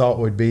really thought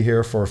we'd be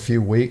here for a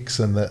few weeks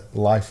and that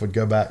life would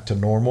go back to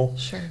normal.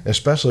 Sure.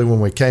 Especially when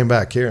we came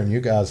back here and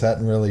you guys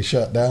hadn't really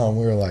shut down.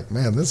 We were like,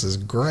 man, this is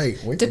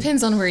great.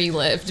 Depends on where you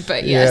lived,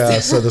 but yes. Yeah,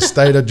 so the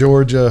state of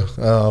Georgia,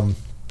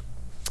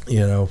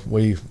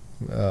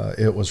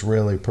 it was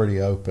really pretty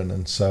open.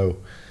 And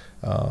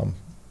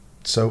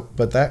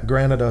but that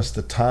granted us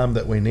the time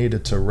that we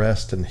needed to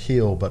rest and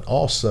heal, but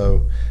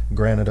also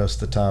granted us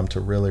the time to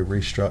really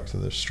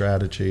restructure the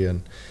strategy,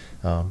 and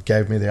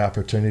gave me the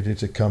opportunity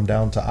to come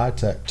down to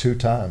ITEC 2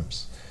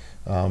 times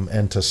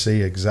and to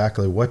see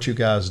exactly what you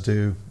guys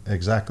do,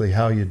 exactly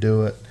how you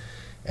do it.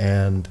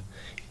 And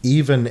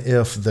even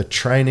if the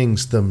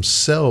trainings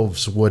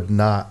themselves would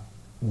not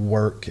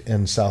work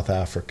in South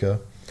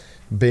Africa,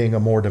 being a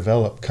more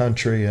developed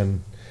country,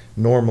 and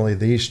normally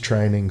these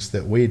trainings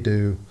that we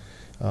do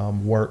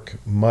work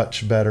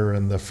much better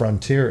in the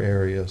frontier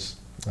areas.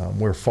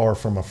 We're far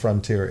from a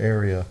frontier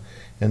area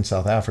in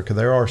South Africa.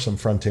 There are some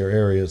frontier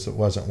areas that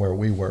wasn't where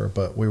we were,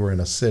 but we were in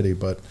a city.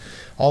 But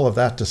all of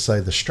that to say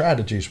the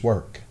strategies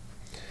work.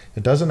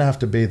 It doesn't have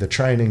to be the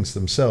trainings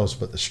themselves,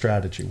 but the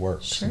strategy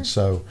works. Sure. And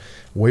so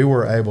we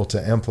were able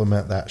to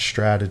implement that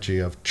strategy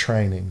of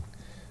training.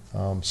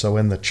 So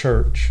in the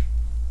church,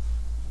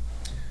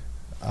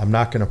 I'm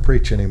not going to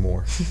preach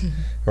anymore,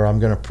 or I'm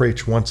going to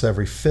preach once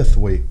every 5th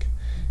week.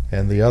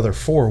 And the other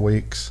 4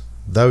 weeks,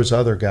 those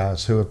other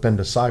guys who have been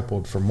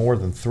discipled for more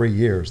than 3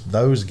 years,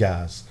 those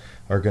guys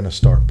are going to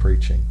start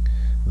preaching.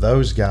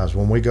 Those guys,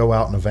 when we go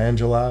out and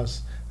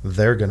evangelize,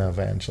 they're going to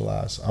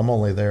evangelize. I'm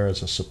only there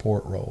as a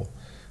support role.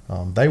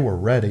 They were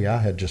ready. I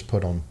had just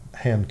put on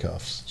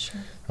handcuffs.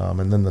 Sure.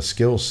 And then the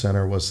skills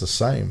center was the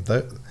same.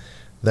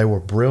 They were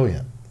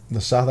brilliant.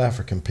 The South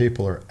African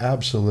people are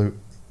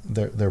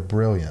they're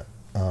brilliant.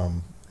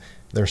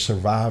 They're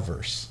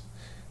survivors.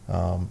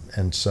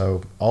 And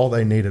so all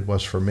they needed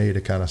was for me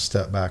to kind of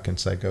step back and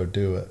say, go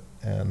do it.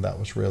 And that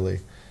was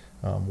really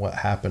what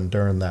happened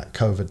during that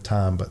COVID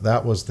time. But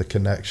that was the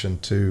connection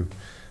to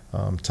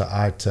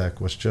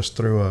ITEC, was just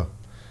through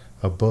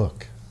a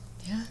book.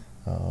 Yeah.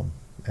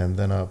 And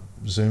then a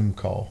Zoom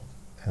call,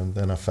 and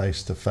then a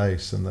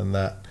face-to-face. And then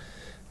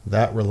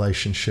that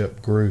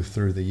relationship grew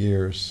through the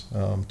years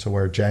to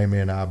where Jamie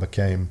and I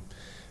became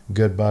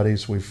good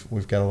buddies.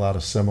 We've got a lot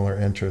of similar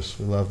interests.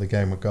 We love the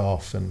game of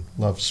golf and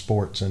love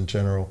sports in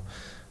general.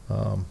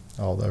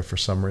 Although for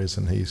some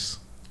reason he's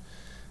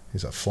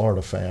a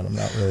Florida fan. I'm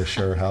not really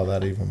sure how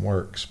that even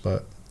works,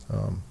 but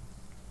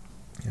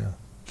yeah.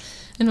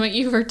 And what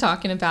you were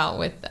talking about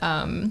with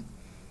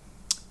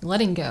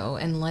letting go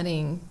and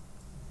letting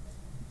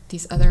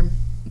these other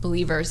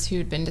believers who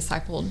had been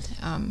discipled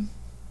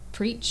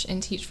preach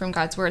and teach from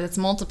God's word, that's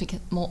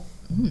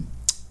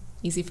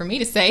easy for me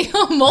to say,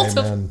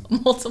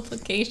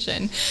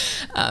 multiplication.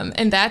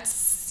 And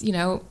that's,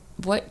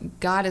 what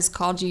God has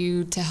called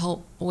you to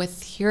help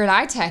with here at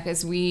ITEC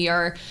as we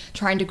are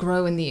trying to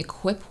grow in the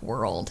equip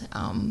world.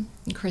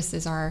 Chris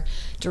is our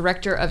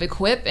director of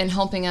equip and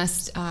helping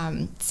us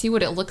see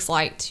what it looks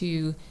like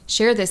to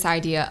share this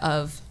idea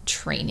of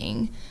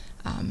training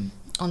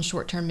on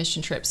short-term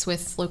mission trips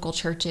with local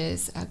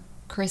churches.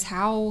 Chris,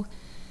 how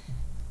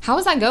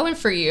is that going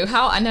for you?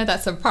 I know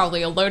that's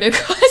probably a loaded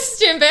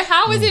question, but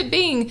how is it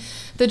being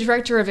the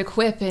director of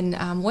equip,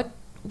 and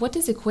what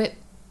does equip?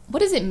 What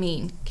does it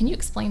mean? Can you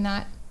explain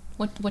that?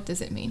 What does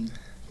it mean?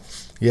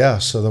 Yeah,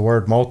 so the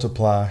word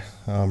multiply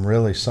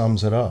really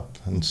sums it up.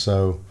 And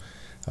so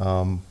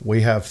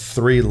we have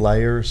 3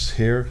 layers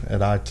here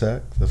at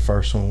ITEC. The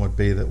first one would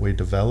be that we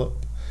develop.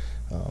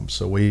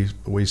 So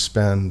we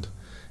spend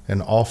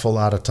an awful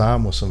lot of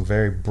time with some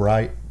very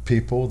bright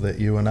people that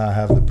you and I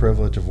have the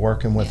privilege of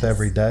working with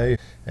every day.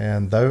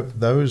 And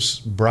those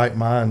bright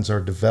minds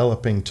are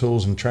developing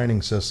tools and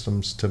training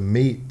systems to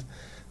meet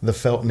the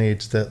felt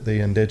needs that the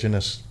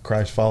indigenous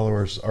Christ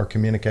followers are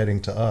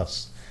communicating to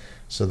us.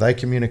 So they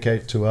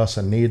communicate to us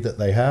a need that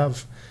they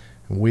have,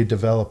 and we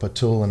develop a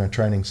tool and a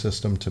training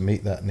system to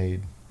meet that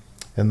need.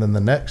 And then the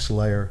next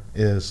layer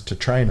is to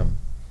train them.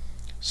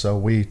 So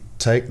we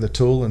take the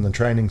tool and the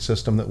training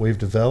system that we've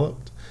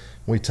developed,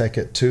 we take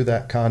it to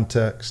that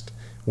context,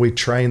 we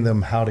train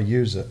them how to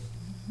use it.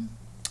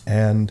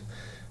 And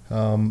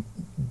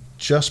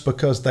just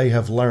because they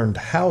have learned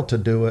how to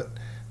do it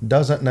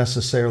doesn't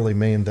necessarily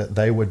mean that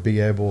they would be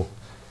able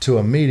to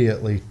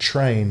immediately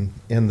train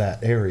in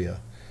that area.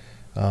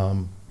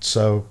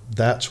 So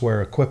that's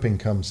where equipping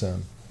comes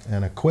in.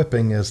 And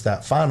equipping is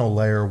that final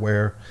layer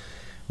where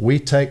we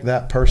take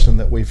that person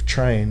that we've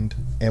trained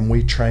and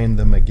we train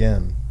them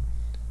again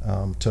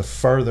to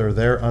further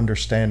their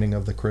understanding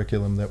of the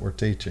curriculum that we're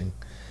teaching.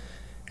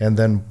 And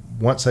then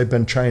once they've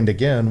been trained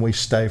again, we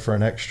stay for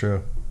an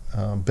extra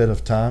bit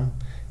of time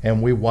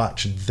and we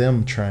watch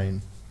them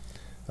train.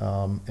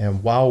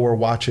 And while we're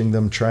watching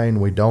them train,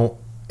 we don't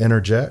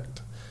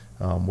interject.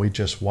 We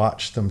just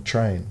watch them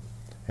train.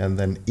 And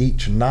then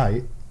each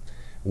night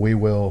we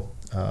will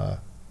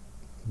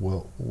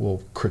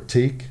we'll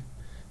critique,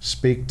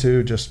 speak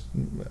to,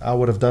 I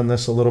would have done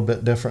this a little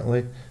bit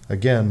differently.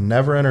 Again,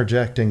 never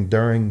interjecting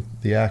during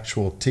the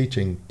actual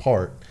teaching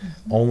part,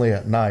 only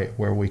at night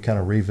where we kind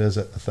of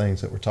revisit the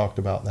things that were talked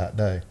about that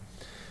day.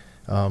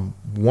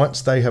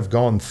 Once they have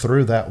gone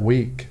through that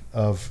week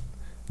of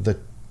the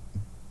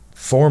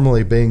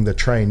formerly being the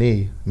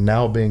trainee,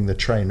 now being the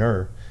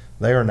trainer,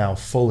 they are now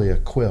fully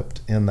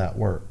equipped in that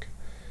work.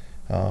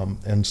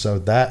 And so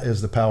that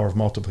is the power of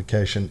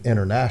multiplication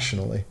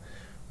internationally.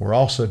 We're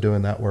also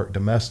doing that work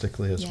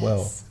domestically as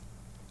well,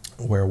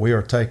 where we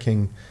are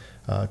taking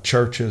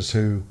churches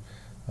who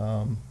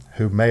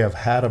may have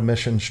had a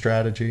mission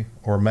strategy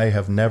or may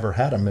have never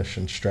had a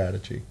mission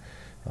strategy.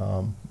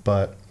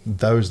 But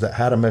those that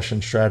had a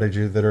mission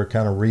strategy that are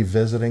kind of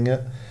revisiting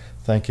it,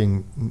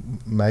 thinking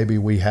maybe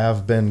we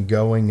have been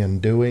going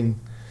and doing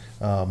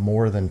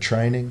more than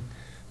training.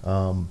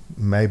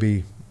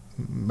 Maybe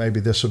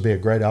this would be a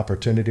great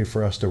opportunity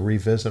for us to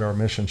revisit our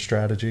mission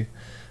strategy.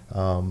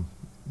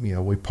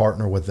 We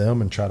partner with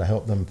them and try to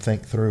help them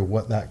think through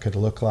what that could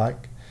look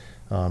like,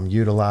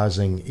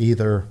 utilizing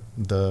either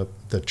the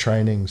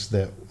trainings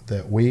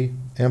that we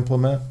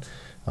implement,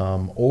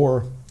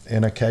 or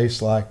in a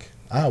case like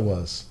I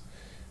was,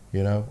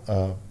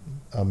 a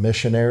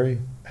missionary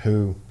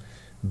who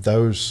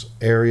those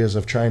areas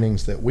of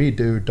trainings that we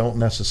do don't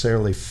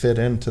necessarily fit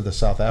into the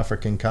South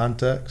African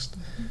context,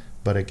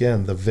 but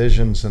again, the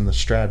visions and the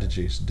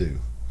strategies do.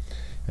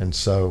 And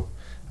so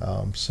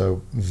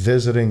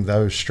visiting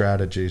those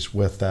strategies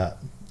with that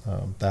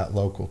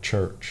local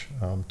church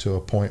to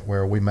a point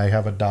where we may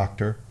have a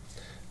doctor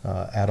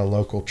at a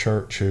local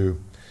church who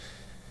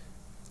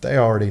they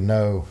already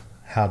know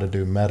how to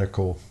do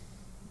medical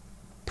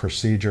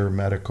procedure,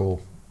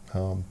 medical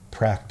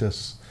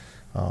practice,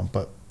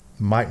 but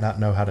might not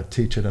know how to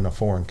teach it in a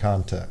foreign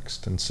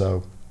context. And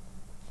so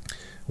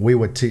we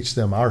would teach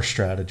them our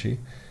strategy,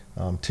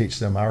 teach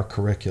them our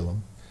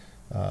curriculum,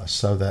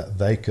 so that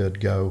they could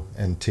go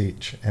and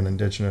teach an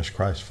Indigenous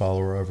Christ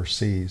follower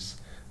overseas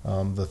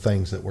the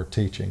things that we're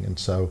teaching. And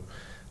so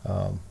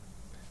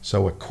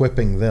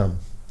equipping them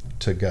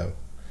to go.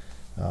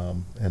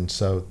 And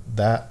so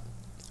that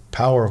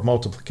power of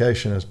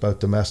multiplication is both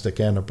domestic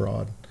and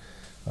abroad.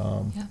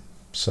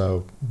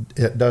 So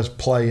it does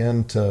play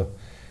into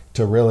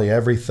really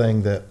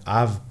everything that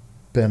I've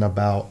been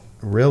about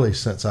really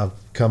since I've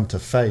come to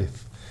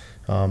faith.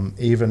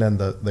 Even in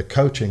the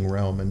coaching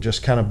realm, and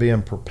just kind of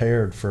being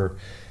prepared for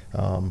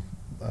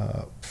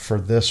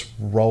this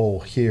role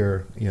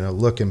here.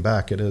 Looking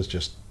back, it is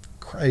just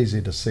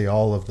crazy to see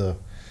all of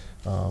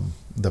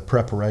the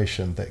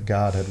preparation that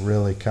God had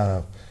really kind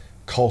of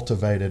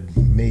cultivated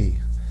me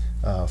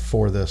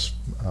for this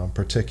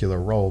particular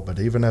role. But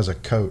even as a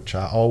coach,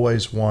 I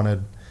always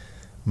wanted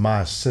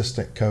my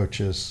assistant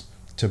coaches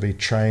to be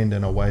trained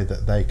in a way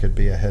that they could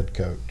be a head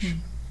coach.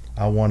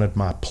 I wanted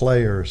my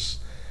players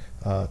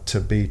to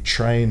be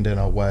trained in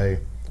a way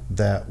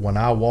that when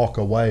I walk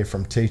away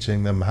from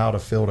teaching them how to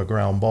field a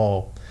ground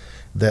ball,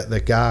 that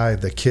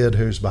the kid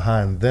who's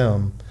behind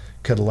them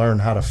could learn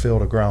how to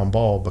field a ground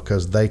ball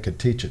because they could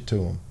teach it to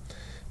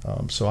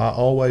them. So I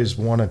always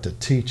wanted to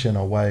teach in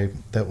a way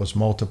that was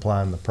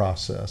multiplying the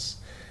process.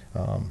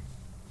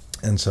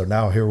 And so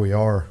now here we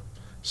are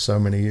so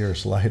many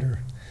years later,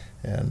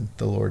 and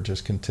the Lord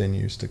just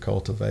continues to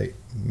cultivate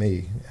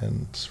me,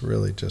 and it's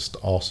really just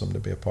awesome to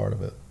be a part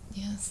of it.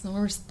 Yes,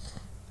 we're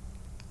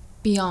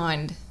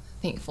beyond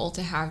thankful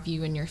to have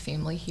you and your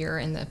family here,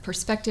 and the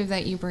perspective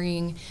that you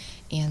bring,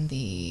 and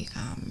the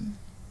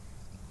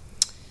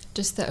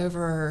just the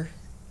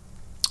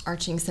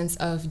overarching sense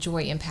of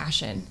joy and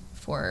passion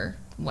for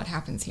what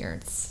happens here.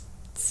 It's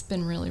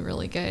been really,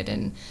 really good,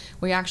 and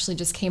we actually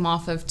just came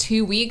off of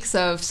 2 weeks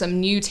of some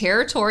new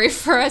territory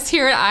for us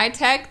here at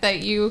iTech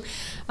that you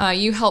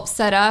helped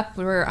set up.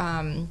 We're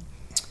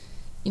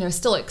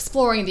still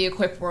exploring the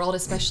equipped world,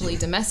 especially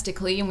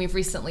domestically. And we've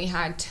recently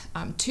had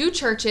 2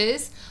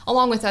 churches,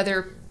 along with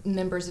other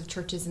members of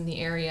churches in the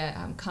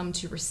area, come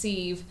to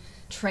receive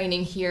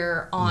training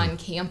here on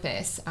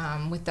campus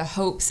with the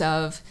hopes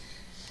of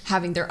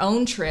having their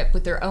own trip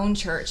with their own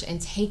church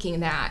and taking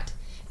that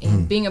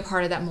and being a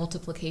part of that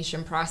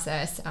multiplication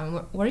process.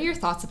 What are your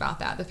thoughts about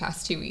that the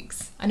past 2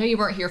 weeks? I know you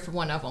weren't here for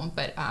one of them,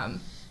 but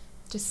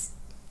just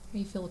how do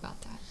you feel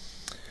about that?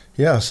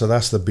 Yeah, so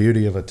that's the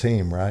beauty of a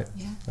team, right?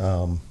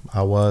 Yeah.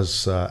 I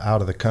was out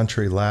of the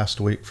country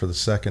last week for the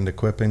second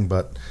equipping,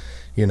 but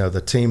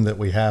the team that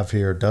we have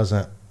here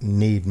doesn't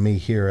need me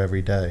here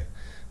every day.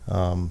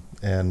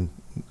 And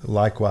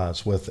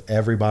likewise with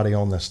everybody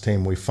on this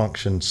team, we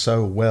function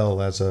so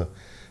well as a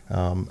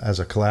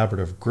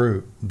collaborative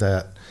group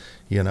that,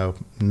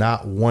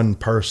 not one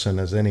person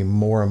is any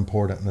more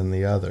important than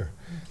the other.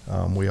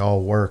 We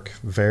all work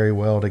very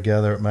well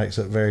together. It makes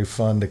it very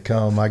fun to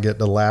come. I get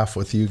to laugh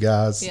with you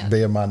guys,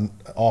 being my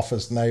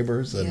office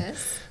neighbors. And,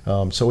 yes.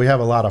 So we have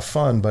a lot of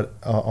fun, but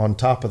on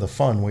top of the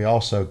fun, we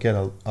also get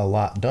a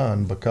lot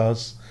done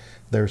because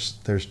there's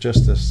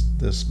just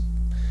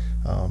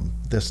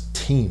this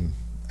team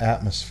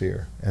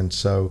atmosphere. And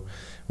so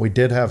we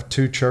did have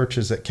 2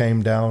 churches that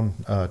came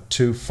down,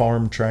 2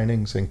 farm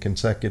trainings in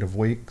consecutive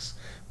weeks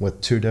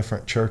with 2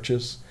 different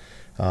churches.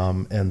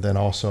 And then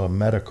also a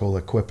medical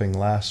equipping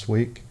last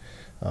week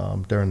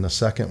during the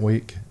second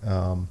week.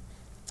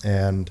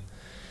 And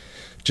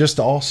just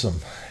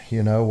awesome,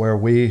 where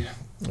we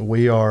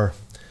are,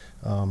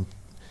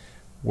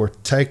 we're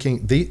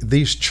taking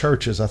these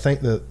churches. I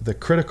think the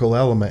critical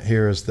element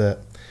here is that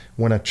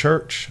when a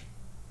church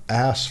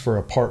asks for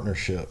a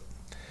partnership,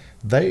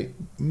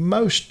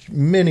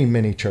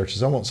 many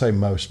churches, I won't say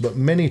most, but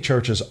many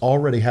churches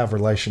already have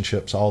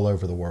relationships all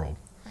over the world.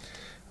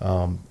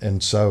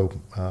 And so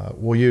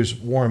we'll use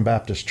Warren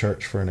Baptist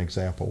Church for an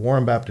example.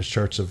 Warren Baptist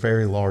Church is a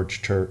very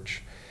large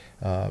church,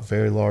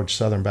 very large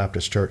Southern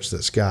Baptist church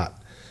that's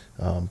got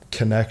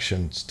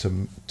connections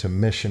to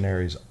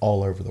missionaries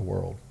all over the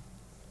world.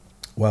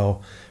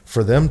 Well,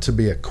 for them to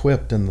be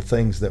equipped in the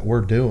things that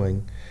we're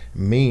doing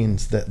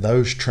means that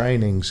those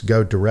trainings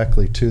go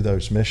directly to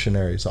those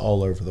missionaries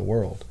all over the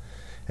world.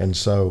 And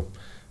so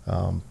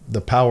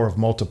the power of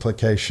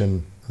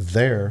multiplication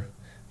there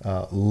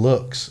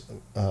looks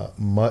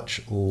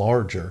much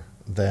larger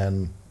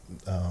than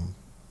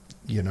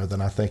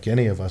I think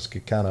any of us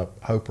could kind of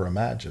hope or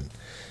imagine.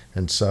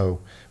 And so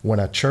when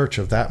a church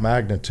of that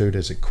magnitude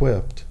is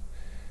equipped,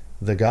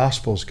 the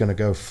gospel is going to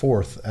go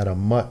forth at a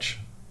much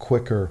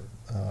quicker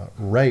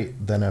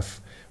rate than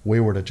if we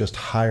were to just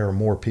hire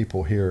more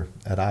people here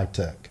at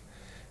iTech,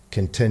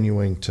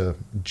 continuing to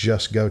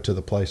just go to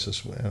the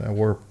places.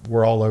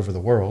 We're all over the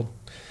world,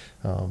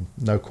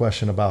 no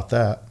question about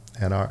that.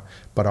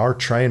 But our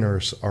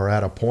trainers are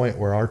at a point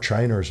where our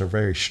trainers are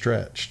very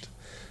stretched.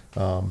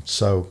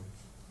 So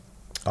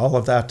all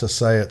of that to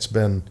say, it's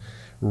been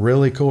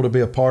really cool to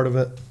be a part of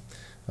it.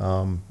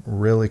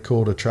 Really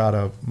cool to try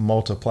to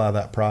multiply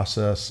that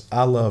process.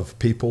 I love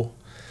people.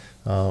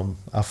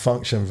 I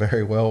function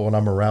very well when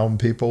I'm around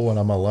people. When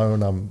I'm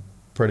alone, I'm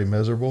pretty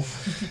miserable.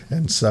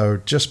 And so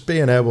just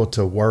being able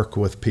to work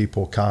with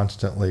people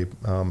constantly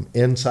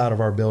inside of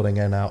our building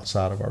and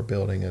outside of our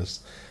building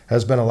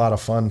has been a lot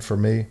of fun for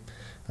me.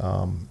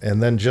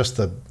 And then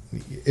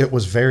it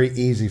was very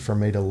easy for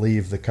me to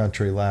leave the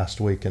country last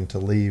week and to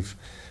leave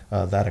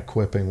that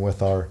equipping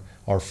with our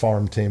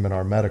farm team and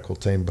our medical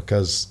team,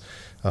 because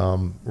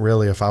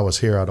really if I was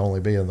here, I'd only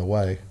be in the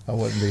way. I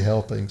wouldn't be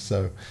helping.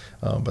 So,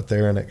 but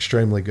they're in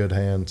extremely good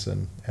hands,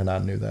 and I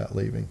knew that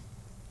leaving.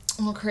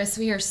 Well, Chris,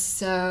 we are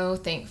so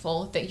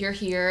thankful that you're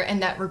here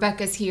and that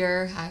Rebecca's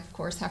here. I, of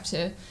course, have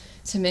to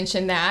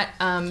mention that.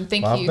 Thank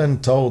you. I've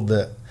been told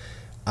that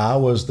I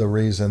was the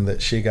reason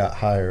that she got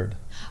hired.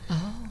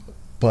 Oh.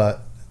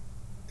 But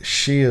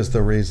she is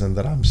the reason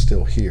that I'm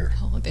still here.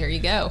 Oh, there you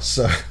go.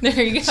 So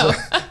there you go. So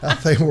I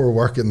think we're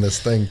working this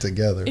thing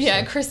together.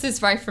 Yeah, so.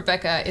 Chris's wife,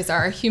 Rebecca, is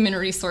our human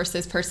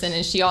resources person,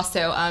 and she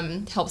also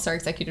helps our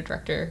executive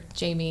director,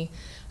 Jamie,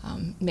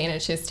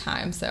 manage his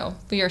time. So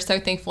we are so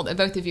thankful that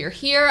both of you are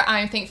here.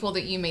 I'm thankful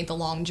that you made the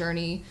long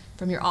journey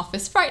from your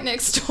office right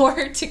next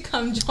door to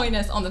come join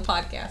us on the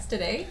podcast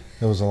today.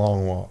 It was a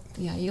long walk.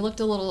 Yeah, you looked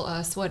a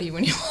little sweaty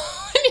when you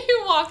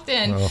walked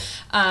in. Well.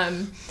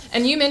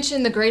 And you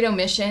mentioned the Great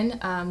Omission.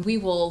 We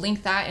will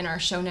link that in our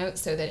show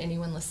notes so that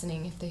anyone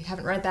listening, if they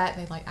haven't read that,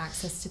 they'd like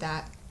access to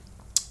that,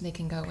 they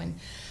can go and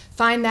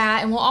find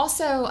that. And we'll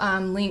also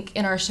link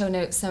in our show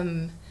notes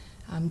some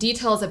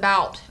details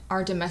about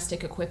our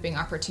domestic equipping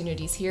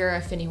opportunities here.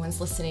 If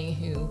anyone's listening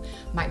who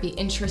might be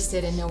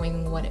interested in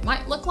knowing what it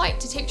might look like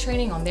to take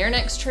training on their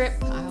next trip,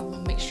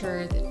 I'll make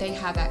sure that they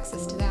have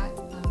access to that.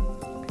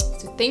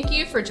 So thank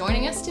you for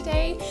joining us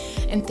today,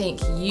 and thank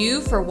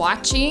you for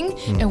watching,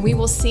 and we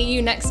will see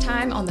you next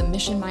time on the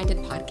Mission Minded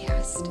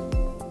Podcast.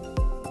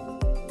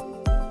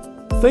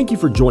 Thank you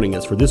for joining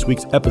us for this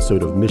week's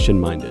episode of Mission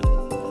Minded.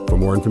 For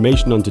more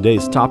information on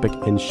today's topic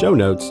and show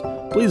notes,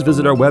 please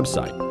visit our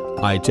website,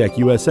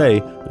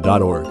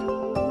 itechusa.org.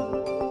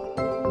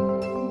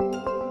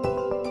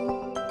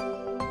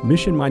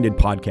 Mission Minded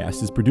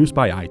Podcast is produced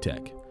by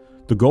iTech.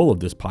 The goal of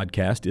this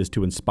podcast is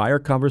to inspire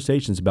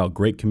conversations about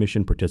Great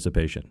Commission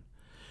participation.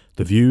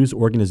 The views,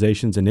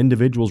 organizations, and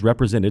individuals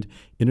represented,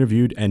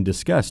 interviewed, and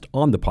discussed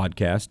on the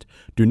podcast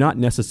do not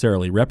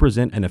necessarily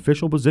represent an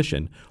official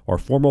position or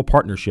formal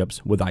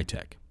partnerships with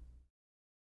iTech.